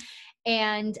time.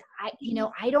 And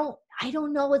I don't I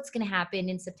don't know what's going to happen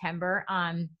in September.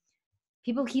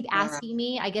 People keep Right. asking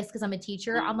me, I guess because I'm a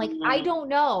teacher. I'm like, I Mhm. don't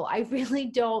know. I really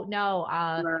don't know.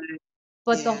 Right.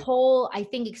 But Yeah. I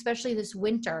think especially this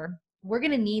winter, we're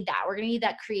going to need that. We're going to need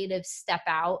that creative step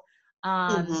out.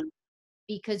 Hmm.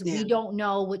 Because Yeah. we don't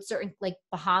know what certain, like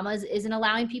Bahamas isn't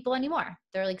allowing people anymore.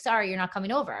 They're like, sorry, you're not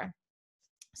coming over.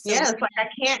 So Yeah, we're it's like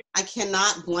gonna, I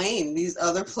cannot blame these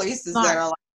other places that smart, are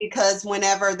like, because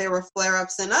whenever there were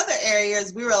flare-ups in other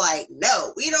areas, we were like,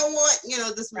 no, we don't want,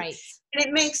 this. And right?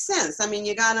 it makes sense. I mean,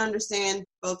 you got to understand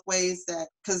both ways that,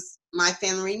 because my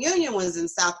family reunion was in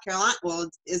South Carolina, well, it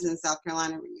is in South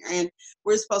Carolina every year, and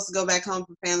we're supposed to go back home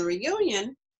for family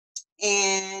reunion,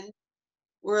 and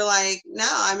we're like, no.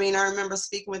 I mean, I remember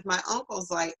speaking with my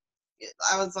uncles, like,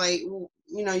 I was like,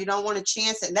 you don't want to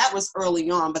chance it. That was early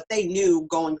on, but they knew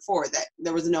going forward that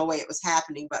there was no way it was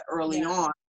happening. But early Yeah.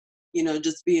 on,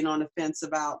 just being on the fence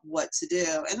about what to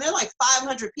do. And there are like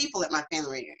 500 people at my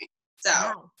family reunion. So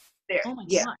Wow. there, Oh my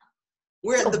yeah, God. It's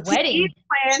we're a the Pegues wedding.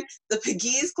 clan. The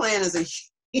Pegues clan is a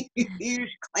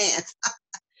huge clan.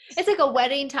 It's like a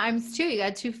wedding times two. You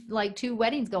got two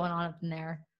weddings going on up in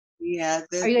there. Yeah,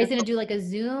 Are you guys gonna do like a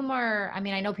Zoom or, I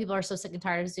mean, I know people are so sick and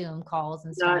tired of Zoom calls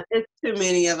and stuff. it's too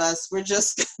many of us. We're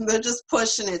just they're just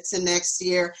pushing it to next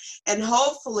year, and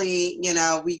hopefully,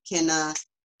 we can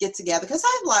get together, because I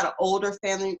have a lot of older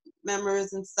family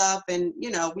members and stuff, and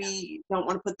we don't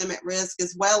want to put them at risk,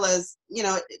 as well as you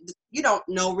don't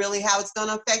know really how it's going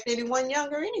to affect anyone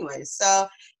younger anyway. So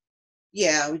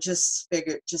yeah, we just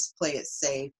figured just play it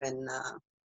safe and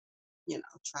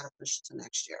try to push it to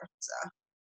next year. So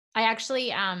I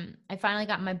actually, I finally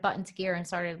got my butt into gear and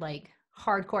started like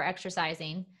hardcore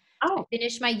exercising. I oh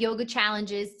finished my yoga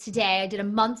challenges today. I did a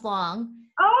month long.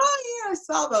 oh yeah, I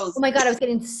saw Oh those. my God, I was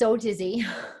getting so dizzy.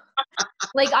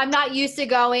 Like I'm not used to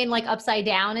going like upside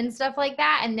down and stuff like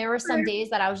that. And there were some days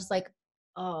that I was just like,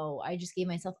 oh, I just gave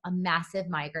myself a massive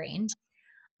migraine.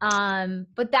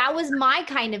 But that was my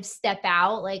kind of step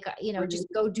out, like, just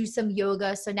go do some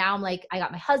yoga. So now I'm like, I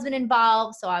got my husband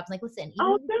involved. So I was like, listen, even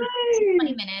Oh, if it's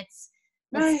 20 nice, minutes,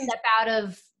 let's nice. step out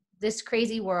of this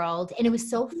crazy world. And it was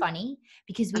so funny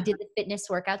because we did the fitness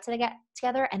workout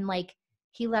together and like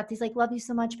he left. He's like, love you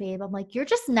so much, babe. I'm like, you're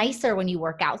just nicer when you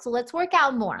work out. So let's work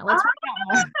out more. Let's work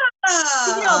out more.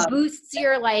 Ah, It boosts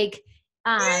your like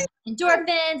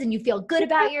endorphins and you feel good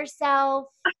about yourself.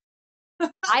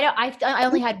 I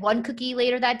only had one cookie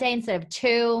later that day instead of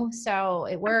two, so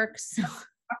it works.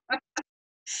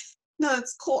 no,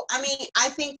 it's cool. I mean, I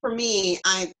think for me,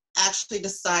 I actually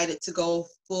decided to go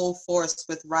full force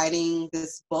with writing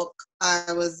this book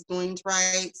I was going to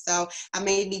write. So I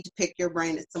may need to pick your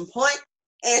brain at some point.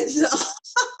 And so,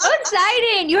 So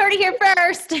exciting. You heard it here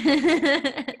first.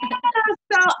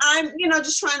 so I'm,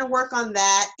 just trying to work on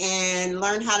that and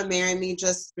learn how to marry me.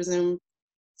 Just resume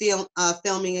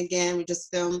filming again. We just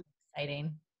filmed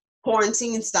Exciting.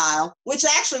 quarantine style, which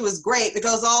actually was great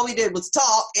because all we did was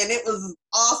talk, and it was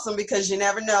awesome because you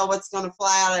never know what's going to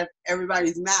fly out of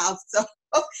everybody's mouth. So,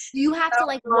 Do you have to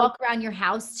like walk around your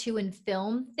house too and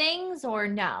film things or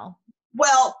no?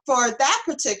 well, for that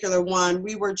particular one,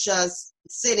 we were just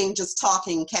sitting, just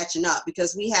talking, catching up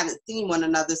because we haven't seen one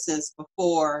another since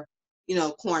before,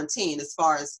 quarantine, as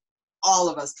far as all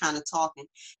of us kind of talking.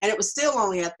 And it was still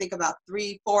only, I think, about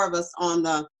 3, 4 of us on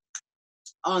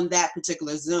that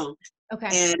particular Zoom. Okay.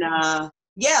 And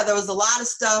yeah, there was a lot of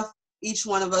stuff. Each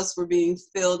one of us were being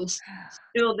filled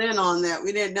in on that.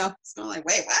 We didn't know. So I'm like,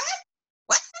 wait, what?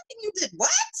 What? You did what?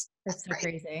 That's so Right.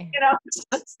 crazy.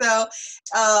 So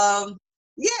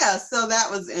yeah, so that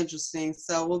was interesting.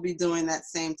 So we'll be doing that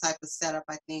same type of setup,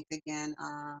 I think, again.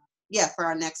 Yeah, for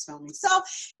our next filming. So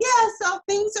yeah, so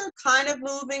things are kind of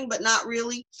moving, but not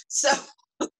really. So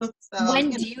so When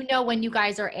do you know when you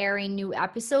guys are airing new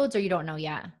episodes or you don't know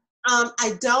yet?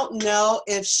 I don't know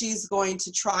if she's going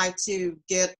to try to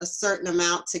get a certain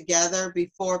amount together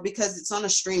before, because it's on a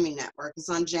streaming network. It's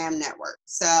on Jam Network.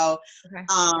 So Okay.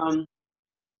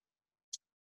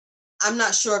 I'm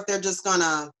not sure if they're just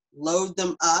gonna load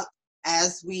them up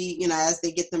as as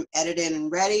they get them edited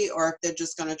and ready, or if they're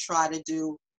just gonna try to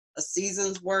do a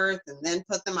season's worth and then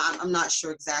put them on. I'm not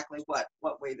sure exactly what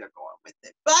way they're going with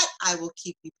it, but I will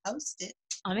keep you posted.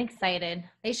 I'm excited.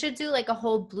 They should do like a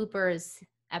whole bloopers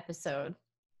episode.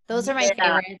 Those are my Yeah.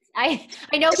 favorites.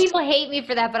 I know people hate me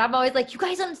for that, but I'm always like, you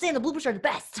guys understand the bloopers are the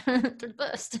best. They're the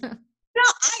best. No,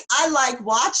 I like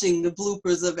watching the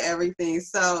bloopers of everything.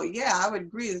 So yeah, I would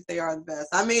agree that they are the best.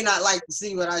 I may not like to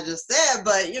see what I just said,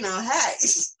 but hey.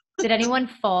 Did anyone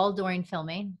fall during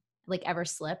filming? Like ever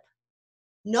slip?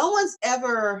 No one's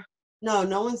ever No,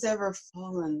 no one's ever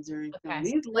fallen during film. Okay.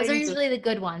 These Those are ladies are usually the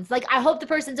good ones. Like, I hope the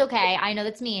person's okay. I know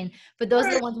that's mean, but those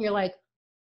are the ones where you're like,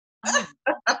 oh.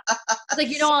 It's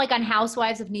like, like on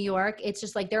Housewives of New York, it's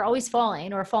just like they're always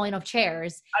falling or falling off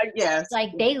chairs. yes.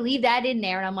 Like they leave that in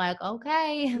there and I'm like,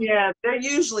 okay. Yeah, they're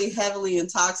usually heavily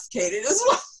intoxicated as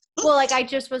well. Well, like I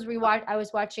just was I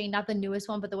was watching not the newest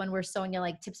one, but the one where Sonia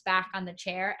like tips back on the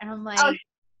chair. And I'm like,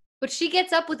 but she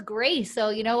gets up with grace. So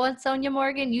you know what, Sonia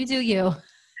Morgan, you do you.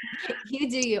 You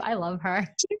do you. I love her.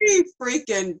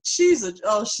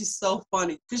 She's so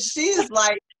funny. Because she is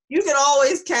like, you can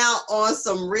always count on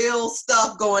some real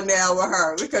stuff going down with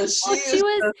her because she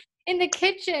was in the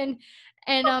kitchen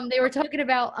and they were talking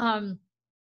about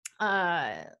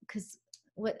because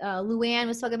what Luann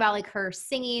was talking about like her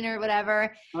singing or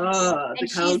whatever. And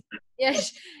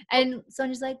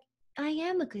Sonia's like, I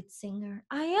am a good singer.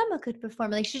 I am a good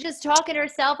performer. Like she's just talking to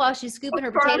herself while she's scooping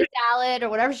her potato salad or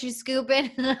whatever she's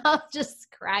scooping. And I'm just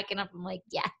cracking up. I'm like,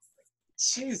 yes.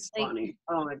 She's funny.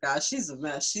 Oh my gosh, she's a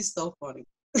mess. She's so funny.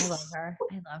 I love her.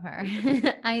 I love her.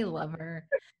 I love her.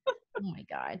 Oh my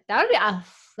God.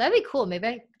 That'd be cool. Maybe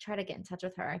I try to get in touch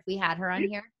with her if we had her on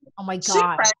here. Oh my God. She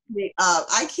cracks me up.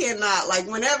 I cannot, like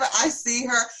whenever I see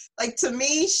her, like to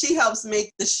me, she helps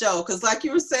make the show. Cause like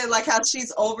you were saying, like how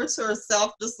she's over to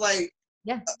herself, just like.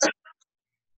 Yeah.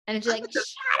 And she's like, shut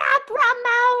up,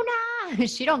 Ramona.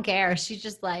 She don't care. She's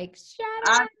just like,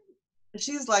 shut up.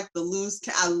 She's like the loose.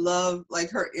 I love like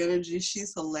her energy.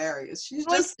 She's hilarious. She's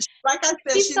just like I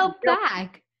said. She fell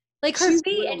back, like her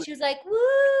feet, and she was like,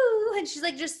 "Woo!" And she's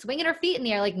like just swinging her feet in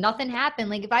the air, like nothing happened.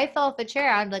 Like if I fell off a chair,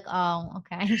 I'd be like, "Oh,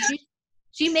 okay."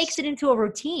 She makes it into a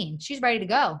routine. She's ready to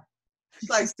go. She's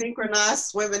like synchronized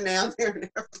swimming down there and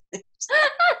everything.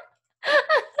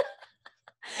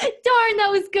 Darn, that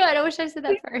was good. I wish I said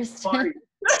that first.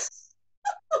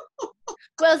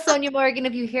 Well, Sonia Morgan,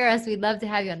 if you hear us, we'd love to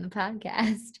have you on the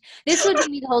podcast. This would be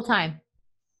me the whole time.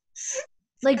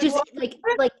 Like just like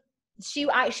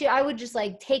I would just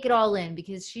like take it all in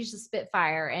because she's a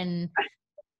spitfire and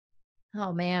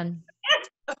oh man.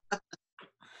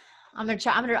 I'm gonna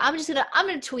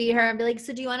tweet her and be like,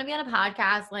 so do you want to be on a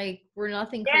podcast? Like we're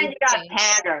nothing crazy. Yeah, you gotta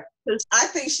tag her. I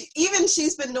think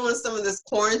she's been doing some of this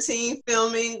quarantine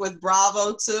filming with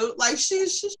Bravo too. Like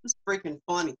she's just freaking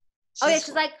funny. She's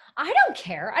like, I don't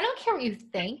care. I don't care what you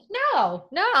think. No.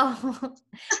 Actually,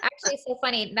 it's so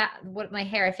funny. What my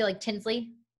hair, I feel like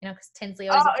Tinsley, because Tinsley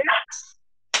always.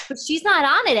 But she's not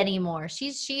on it anymore.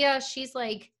 She's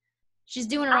like, she's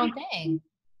doing her own thing.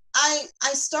 I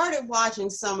started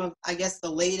watching some of, I guess, the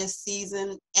latest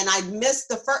season, and I missed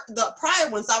the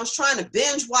prior ones. I was trying to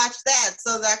binge watch that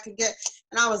so that I could get,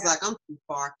 and I was like, I'm too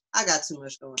far. I got too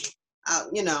much going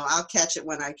on. I'll catch it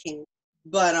when I can.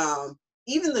 But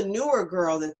even the newer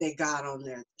girl that they got on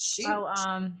there,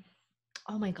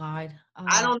 oh my God.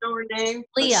 I don't know her name.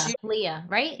 Leah,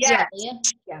 right? Yeah. Leah.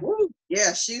 Yeah. Woo,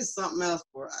 yeah, she's something else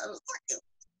for her. I was like,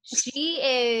 she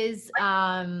is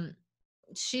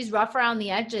she's rough around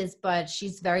the edges, but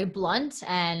she's very blunt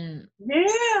and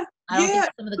I don't think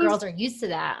some of the girls are used to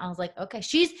that. I was like, okay.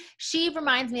 She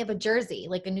reminds me of a Jersey,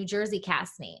 like a New Jersey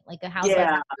castmate, like a housewife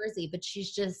of New Jersey, but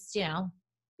she's just,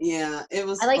 Yeah, it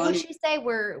was. I like what she say.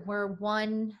 We're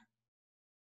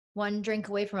one drink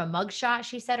away from a mugshot,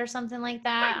 she said, or something like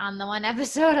that on the one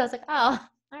episode. I was like, oh,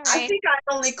 all right. I think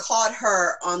I only caught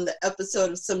her on the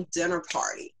episode of some dinner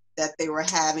party that they were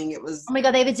having. It was. Oh my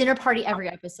God, they have a dinner party every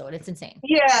episode. It's insane.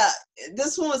 Yeah,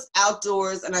 this one was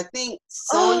outdoors, and I think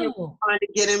Sonia was trying to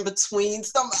get in between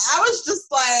some. I was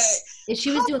just like,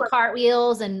 she was doing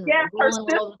cartwheels and her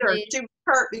sister. She was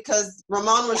hurt because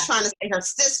Ramona was trying to say her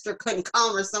sister couldn't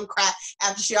come or some crap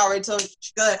after she already told her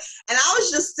she could. And I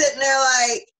was just sitting there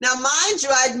like, now mind you,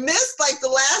 I'd missed like the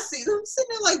last season. I'm sitting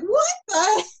there like, what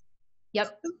the?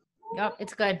 Yep,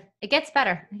 it's good. It gets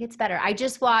better. I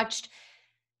just watched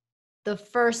the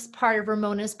first part of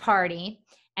Ramona's party,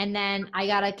 and then I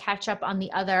gotta catch up on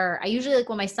the other. I usually like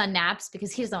when my son naps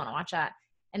because he doesn't want to watch that.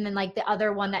 And then like the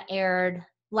other one that aired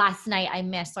last night I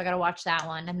missed, so I gotta watch that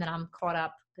one, and then I'm caught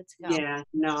up. Good to go. Yeah,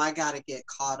 no, I gotta get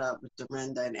caught up with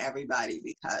Dorinda and everybody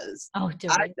because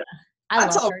Dorinda. I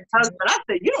told her husband, I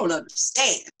said, you don't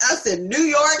understand. I said, New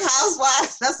York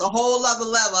housewives, that's a whole other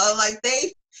level. I'm like,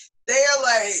 they are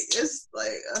like, it's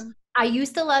like. I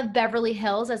used to love Beverly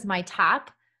Hills as my top.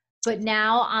 But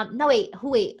now,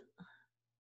 wait.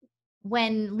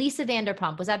 When Lisa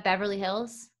Vanderpump, was that Beverly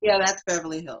Hills? Yeah, that's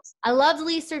Beverly Hills. I loved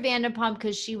Lisa Vanderpump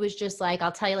because she was just like,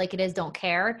 I'll tell you like it is, don't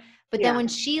care. But then when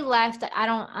she left, I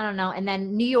don't know. And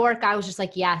then New York, I was just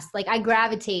like, yes, like I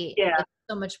gravitate like,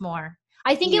 so much more.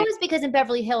 I think it was because in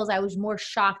Beverly Hills, I was more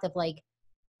shocked of like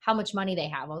how much money they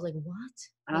have. I was like, what?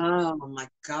 Like, oh my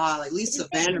God, like Lisa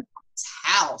Vanderpump's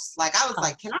house. Like I was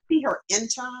like, can I be her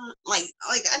intern? Like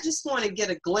I just want to get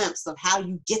a glimpse of how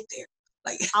you get there.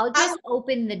 Like I'll just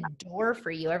open the door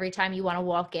for you every time you want to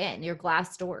walk in, your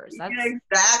glass doors. That's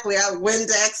exactly. I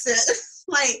Windex it.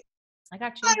 Like, I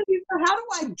got you. How do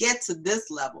I get to this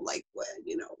level? Like, what am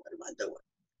I doing?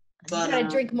 But, you gotta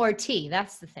drink more tea.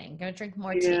 That's the thing. Gotta drink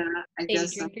more tea. I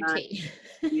guess drink your tea.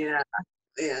 Yeah.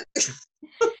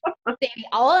 Sadie,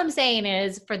 all I'm saying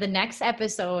is for the next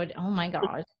episode, oh my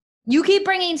God, you keep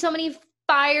bringing so many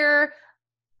fire.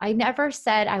 I never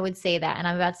said I would say that, and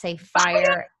I'm about to say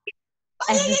fire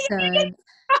episodes.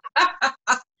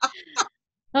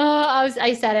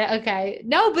 I said it. Okay.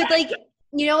 No, but like,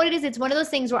 you know what it is? It's one of those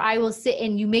things where I will sit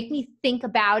and you make me think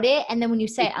about it. And then when you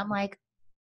say it, I'm like,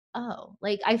 oh,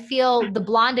 like I feel the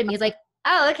blonde in me is like,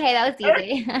 oh, okay, that was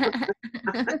easy.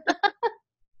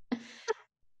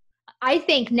 I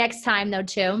think next time though,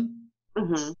 too,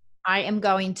 I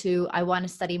want to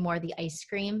study more of the ice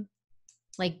cream,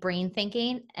 like brain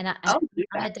thinking. And I'm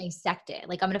going to dissect it.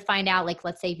 Like I'm going to find out, like,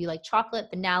 let's say if you like chocolate,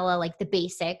 vanilla, like the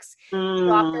basics,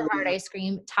 soft or hard ice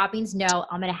cream, toppings, no,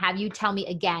 I'm going to have you tell me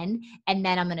again. And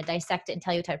then I'm going to dissect it and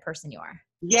tell you what type of person you are.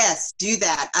 Yes, do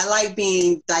that. I like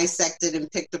being dissected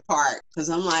and picked apart because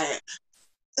I'm like,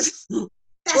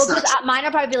 mine will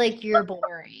probably be like, you're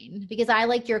boring because I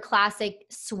like your classic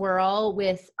swirl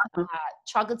with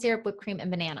chocolate syrup, whipped cream, and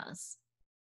bananas.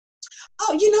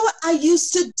 Oh, you know what? I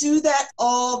used to do that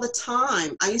all the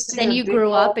time. Then you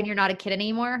grew up and you're not a kid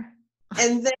anymore.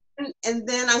 And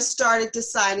then I started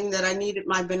deciding that I needed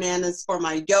my bananas for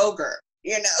my yogurt.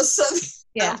 So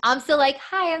yeah, I'm still like,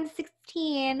 hi, I'm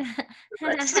 16. They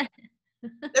were just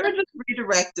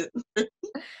redirected.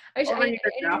 I need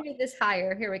to do this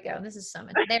higher. Here we go. This is so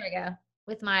much. There we go.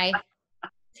 With my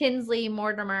Tinsley,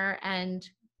 Mortimer, and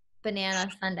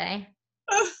banana sundae.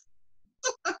 I'm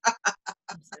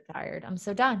so tired. I'm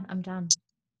so done. I'm done.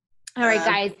 All right,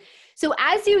 guys. So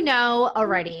as you know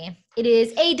already, it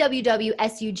is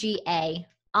AWWSUGA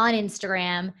on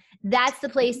Instagram. That's the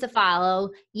place to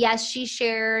follow. Yes, she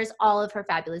shares all of her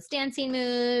fabulous dancing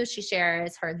moves. She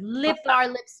shares her lip bar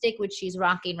lipstick, which she's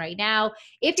rocking right now.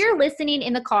 If you're listening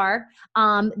in the car,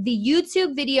 the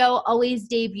YouTube video always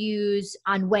debuts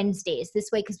on Wednesdays. This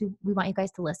way, because we want you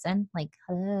guys to listen. Like,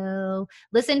 hello.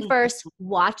 Listen first,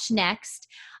 watch next.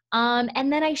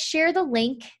 And then I share the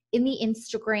link in the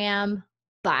Instagram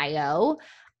bio.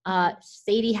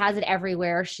 Sadie has it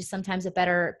everywhere. She's sometimes a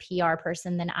better PR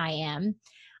person than I am.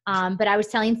 But I was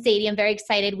telling Sadie, I'm very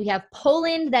excited. We have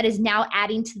Poland that is now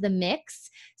adding to the mix.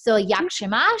 So jak się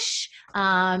masz?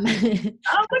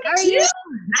 Look at you.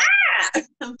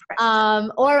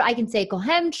 Or I can say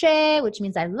kocham cię, which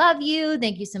means I love you.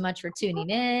 Thank you so much for tuning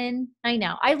in. I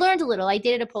know. I learned a little. I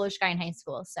dated a Polish guy in high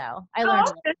school, so I learned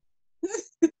a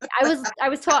little. I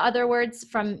was taught other words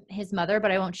from his mother,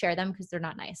 but I won't share them because they're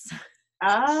not nice.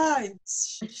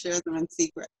 Share them in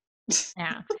secret.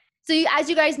 Yeah. So as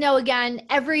you guys know, again,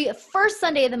 every first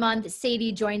Sunday of the month,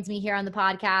 Sadie joins me here on the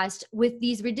podcast with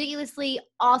these ridiculously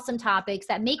awesome topics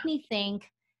that make me think.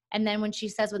 And then when she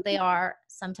says what they are,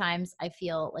 sometimes I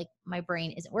feel like my brain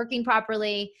isn't working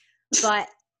properly. But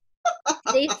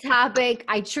today's topic,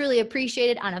 I truly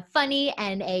appreciate it on a funny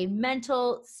and a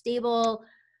mental, stable,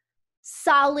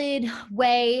 solid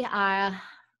way.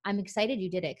 I'm excited you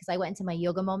did it because I went into my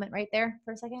yoga moment right there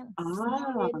for a second.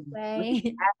 Solid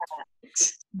way.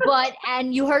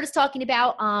 And you heard us talking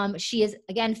about, she is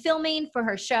again filming for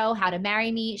her show, How to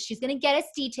Marry Me. She's going to get us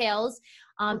details.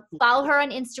 Follow her on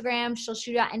Instagram. She'll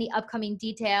shoot out any upcoming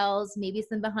details, maybe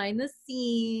some behind the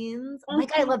scenes. Oh my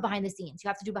God, I love behind the scenes. You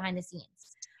have to do behind the scenes.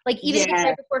 Like even if it's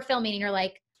right before filming and you're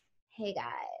like, hey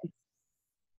guys.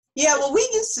 Yeah, well, we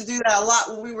used to do that a lot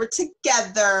when we were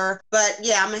together. But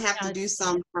yeah, I'm going to have to do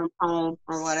some from home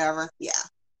or whatever. Yeah.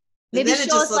 Maybe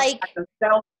show us like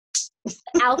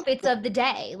outfits of the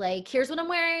day. Like, here's what I'm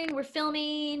wearing. We're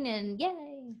filming and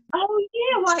yay. Oh,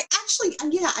 yeah. Well,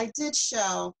 I did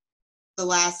show the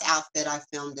last outfit I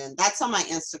filmed in. That's on my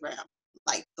Instagram.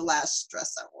 Like the last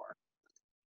dress I wore.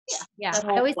 Yeah. Yeah.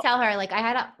 I always tell her, like,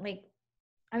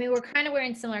 we're kind of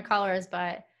wearing similar colors,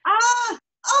 but.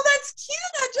 Oh, that's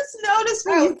cute. I just noticed.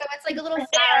 So it's like a little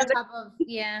flower on top of,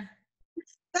 yeah.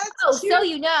 That's cute. So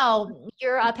your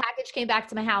package came back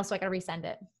to my house, so I got to resend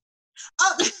it.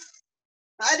 Oh,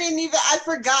 I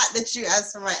forgot that you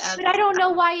asked for my address. But I don't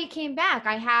know why it came back.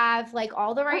 I have like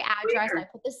all the right address. I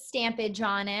put the stampage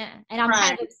on it, and I'm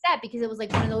kind of upset because it was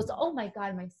like one of those, oh my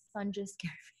God, my son just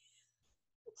scared me.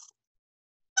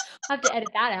 I'll have to edit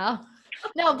that out.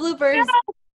 No, bloopers.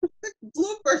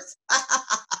 Bloopers.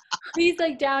 He's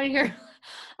like down here.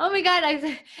 Oh my God.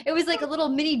 It was like a little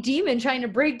mini demon trying to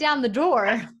break down the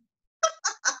door.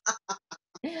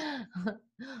 He's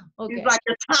Okay. like,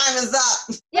 your time is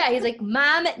up. Yeah. He's like,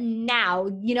 Mom, now,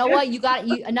 you know what? You got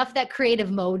enough of that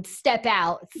creative mode. Step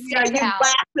out. Yeah, Step you've out.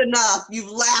 laughed enough.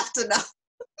 You've laughed enough.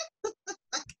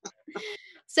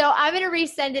 So I'm going to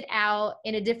resend it out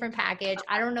in a different package.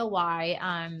 I don't know why.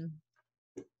 I'm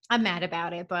mad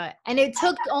about it, and it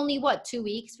took only 2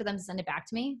 weeks for them to send it back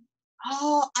to me.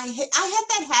 Oh, I had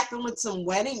that happen with some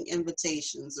wedding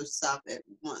invitations or stuff at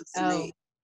once. And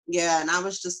and I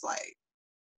was just like,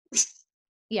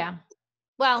 yeah.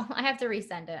 Well, I have to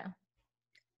resend it.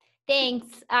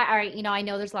 Thanks. All right. I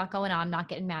know there's a lot going on. I'm not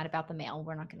getting mad about the mail.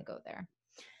 We're not going to go there.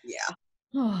 yeah.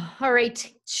 All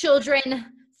right. Children,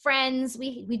 friends,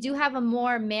 we do have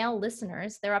more male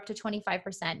listeners. They're up to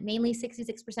 25%, mainly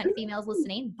 66% females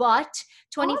listening, but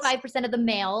 25% of the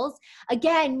males.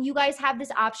 Again, you guys have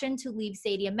this option to leave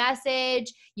Sadie a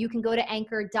message. You can go to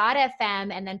anchor.fm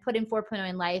and then put in 4.0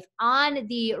 in life. On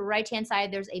the right-hand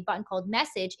side, there's a button called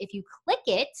message. If you click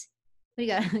it, what do you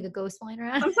got? Like a ghost flying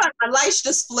around? I'm sorry, my lights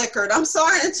just flickered. I'm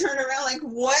sorry to turn around. Like,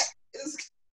 what is?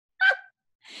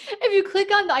 If you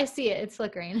click on I see it, it's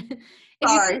flickering.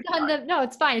 Sorry. No,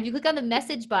 it's fine. If you click on the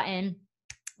message button,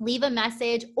 leave a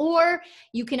message, or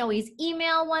you can always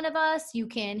email one of us. You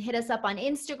can hit us up on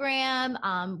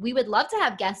Instagram. We would love to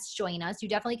have guests join us. You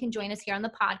definitely can join us here on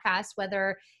the podcast,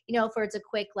 whether, for it's a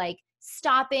quick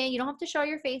stop in. You don't have to show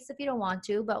your face if you don't want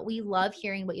to, but we love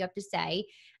hearing what you have to say.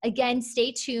 Again,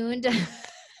 stay tuned.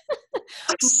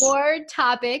 More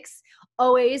topics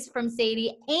always from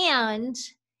Sadie. And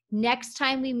next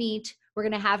time we meet, we're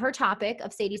going to have her topic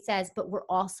of Sadie Says, but we're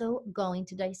also going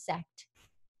to dissect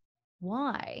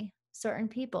why certain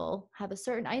people have a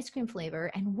certain ice cream flavor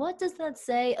and what does that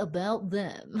say about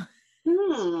them.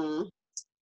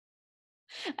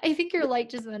 I think your light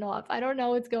just went off. I don't know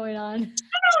what's going on. I don't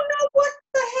know what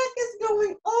the heck is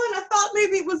going on. I thought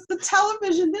maybe it was the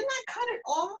television. Didn't I cut it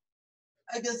off?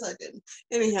 I guess I didn't.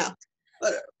 Anyhow,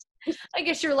 whatever. I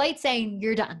guess your light's saying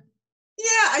you're done.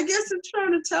 Yeah, I guess it's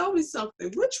trying to tell me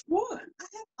something. Which one?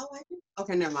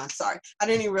 Okay, never mind. Sorry. I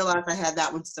didn't even realize I had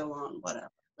that one still on. Whatever.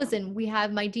 Listen, we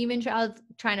have my demon child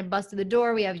trying to bust through the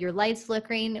door. We have your lights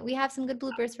flickering. We have some good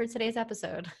bloopers for today's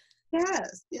episode.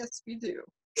 Yes, we do.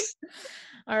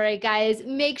 All right, guys,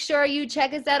 make sure you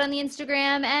check us out on the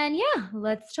Instagram. And yeah,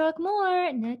 let's talk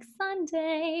more next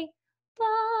Sunday.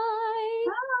 Bye.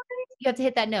 Bye. You have to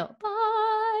hit that note.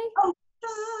 Bye. Oh,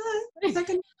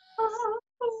 bye.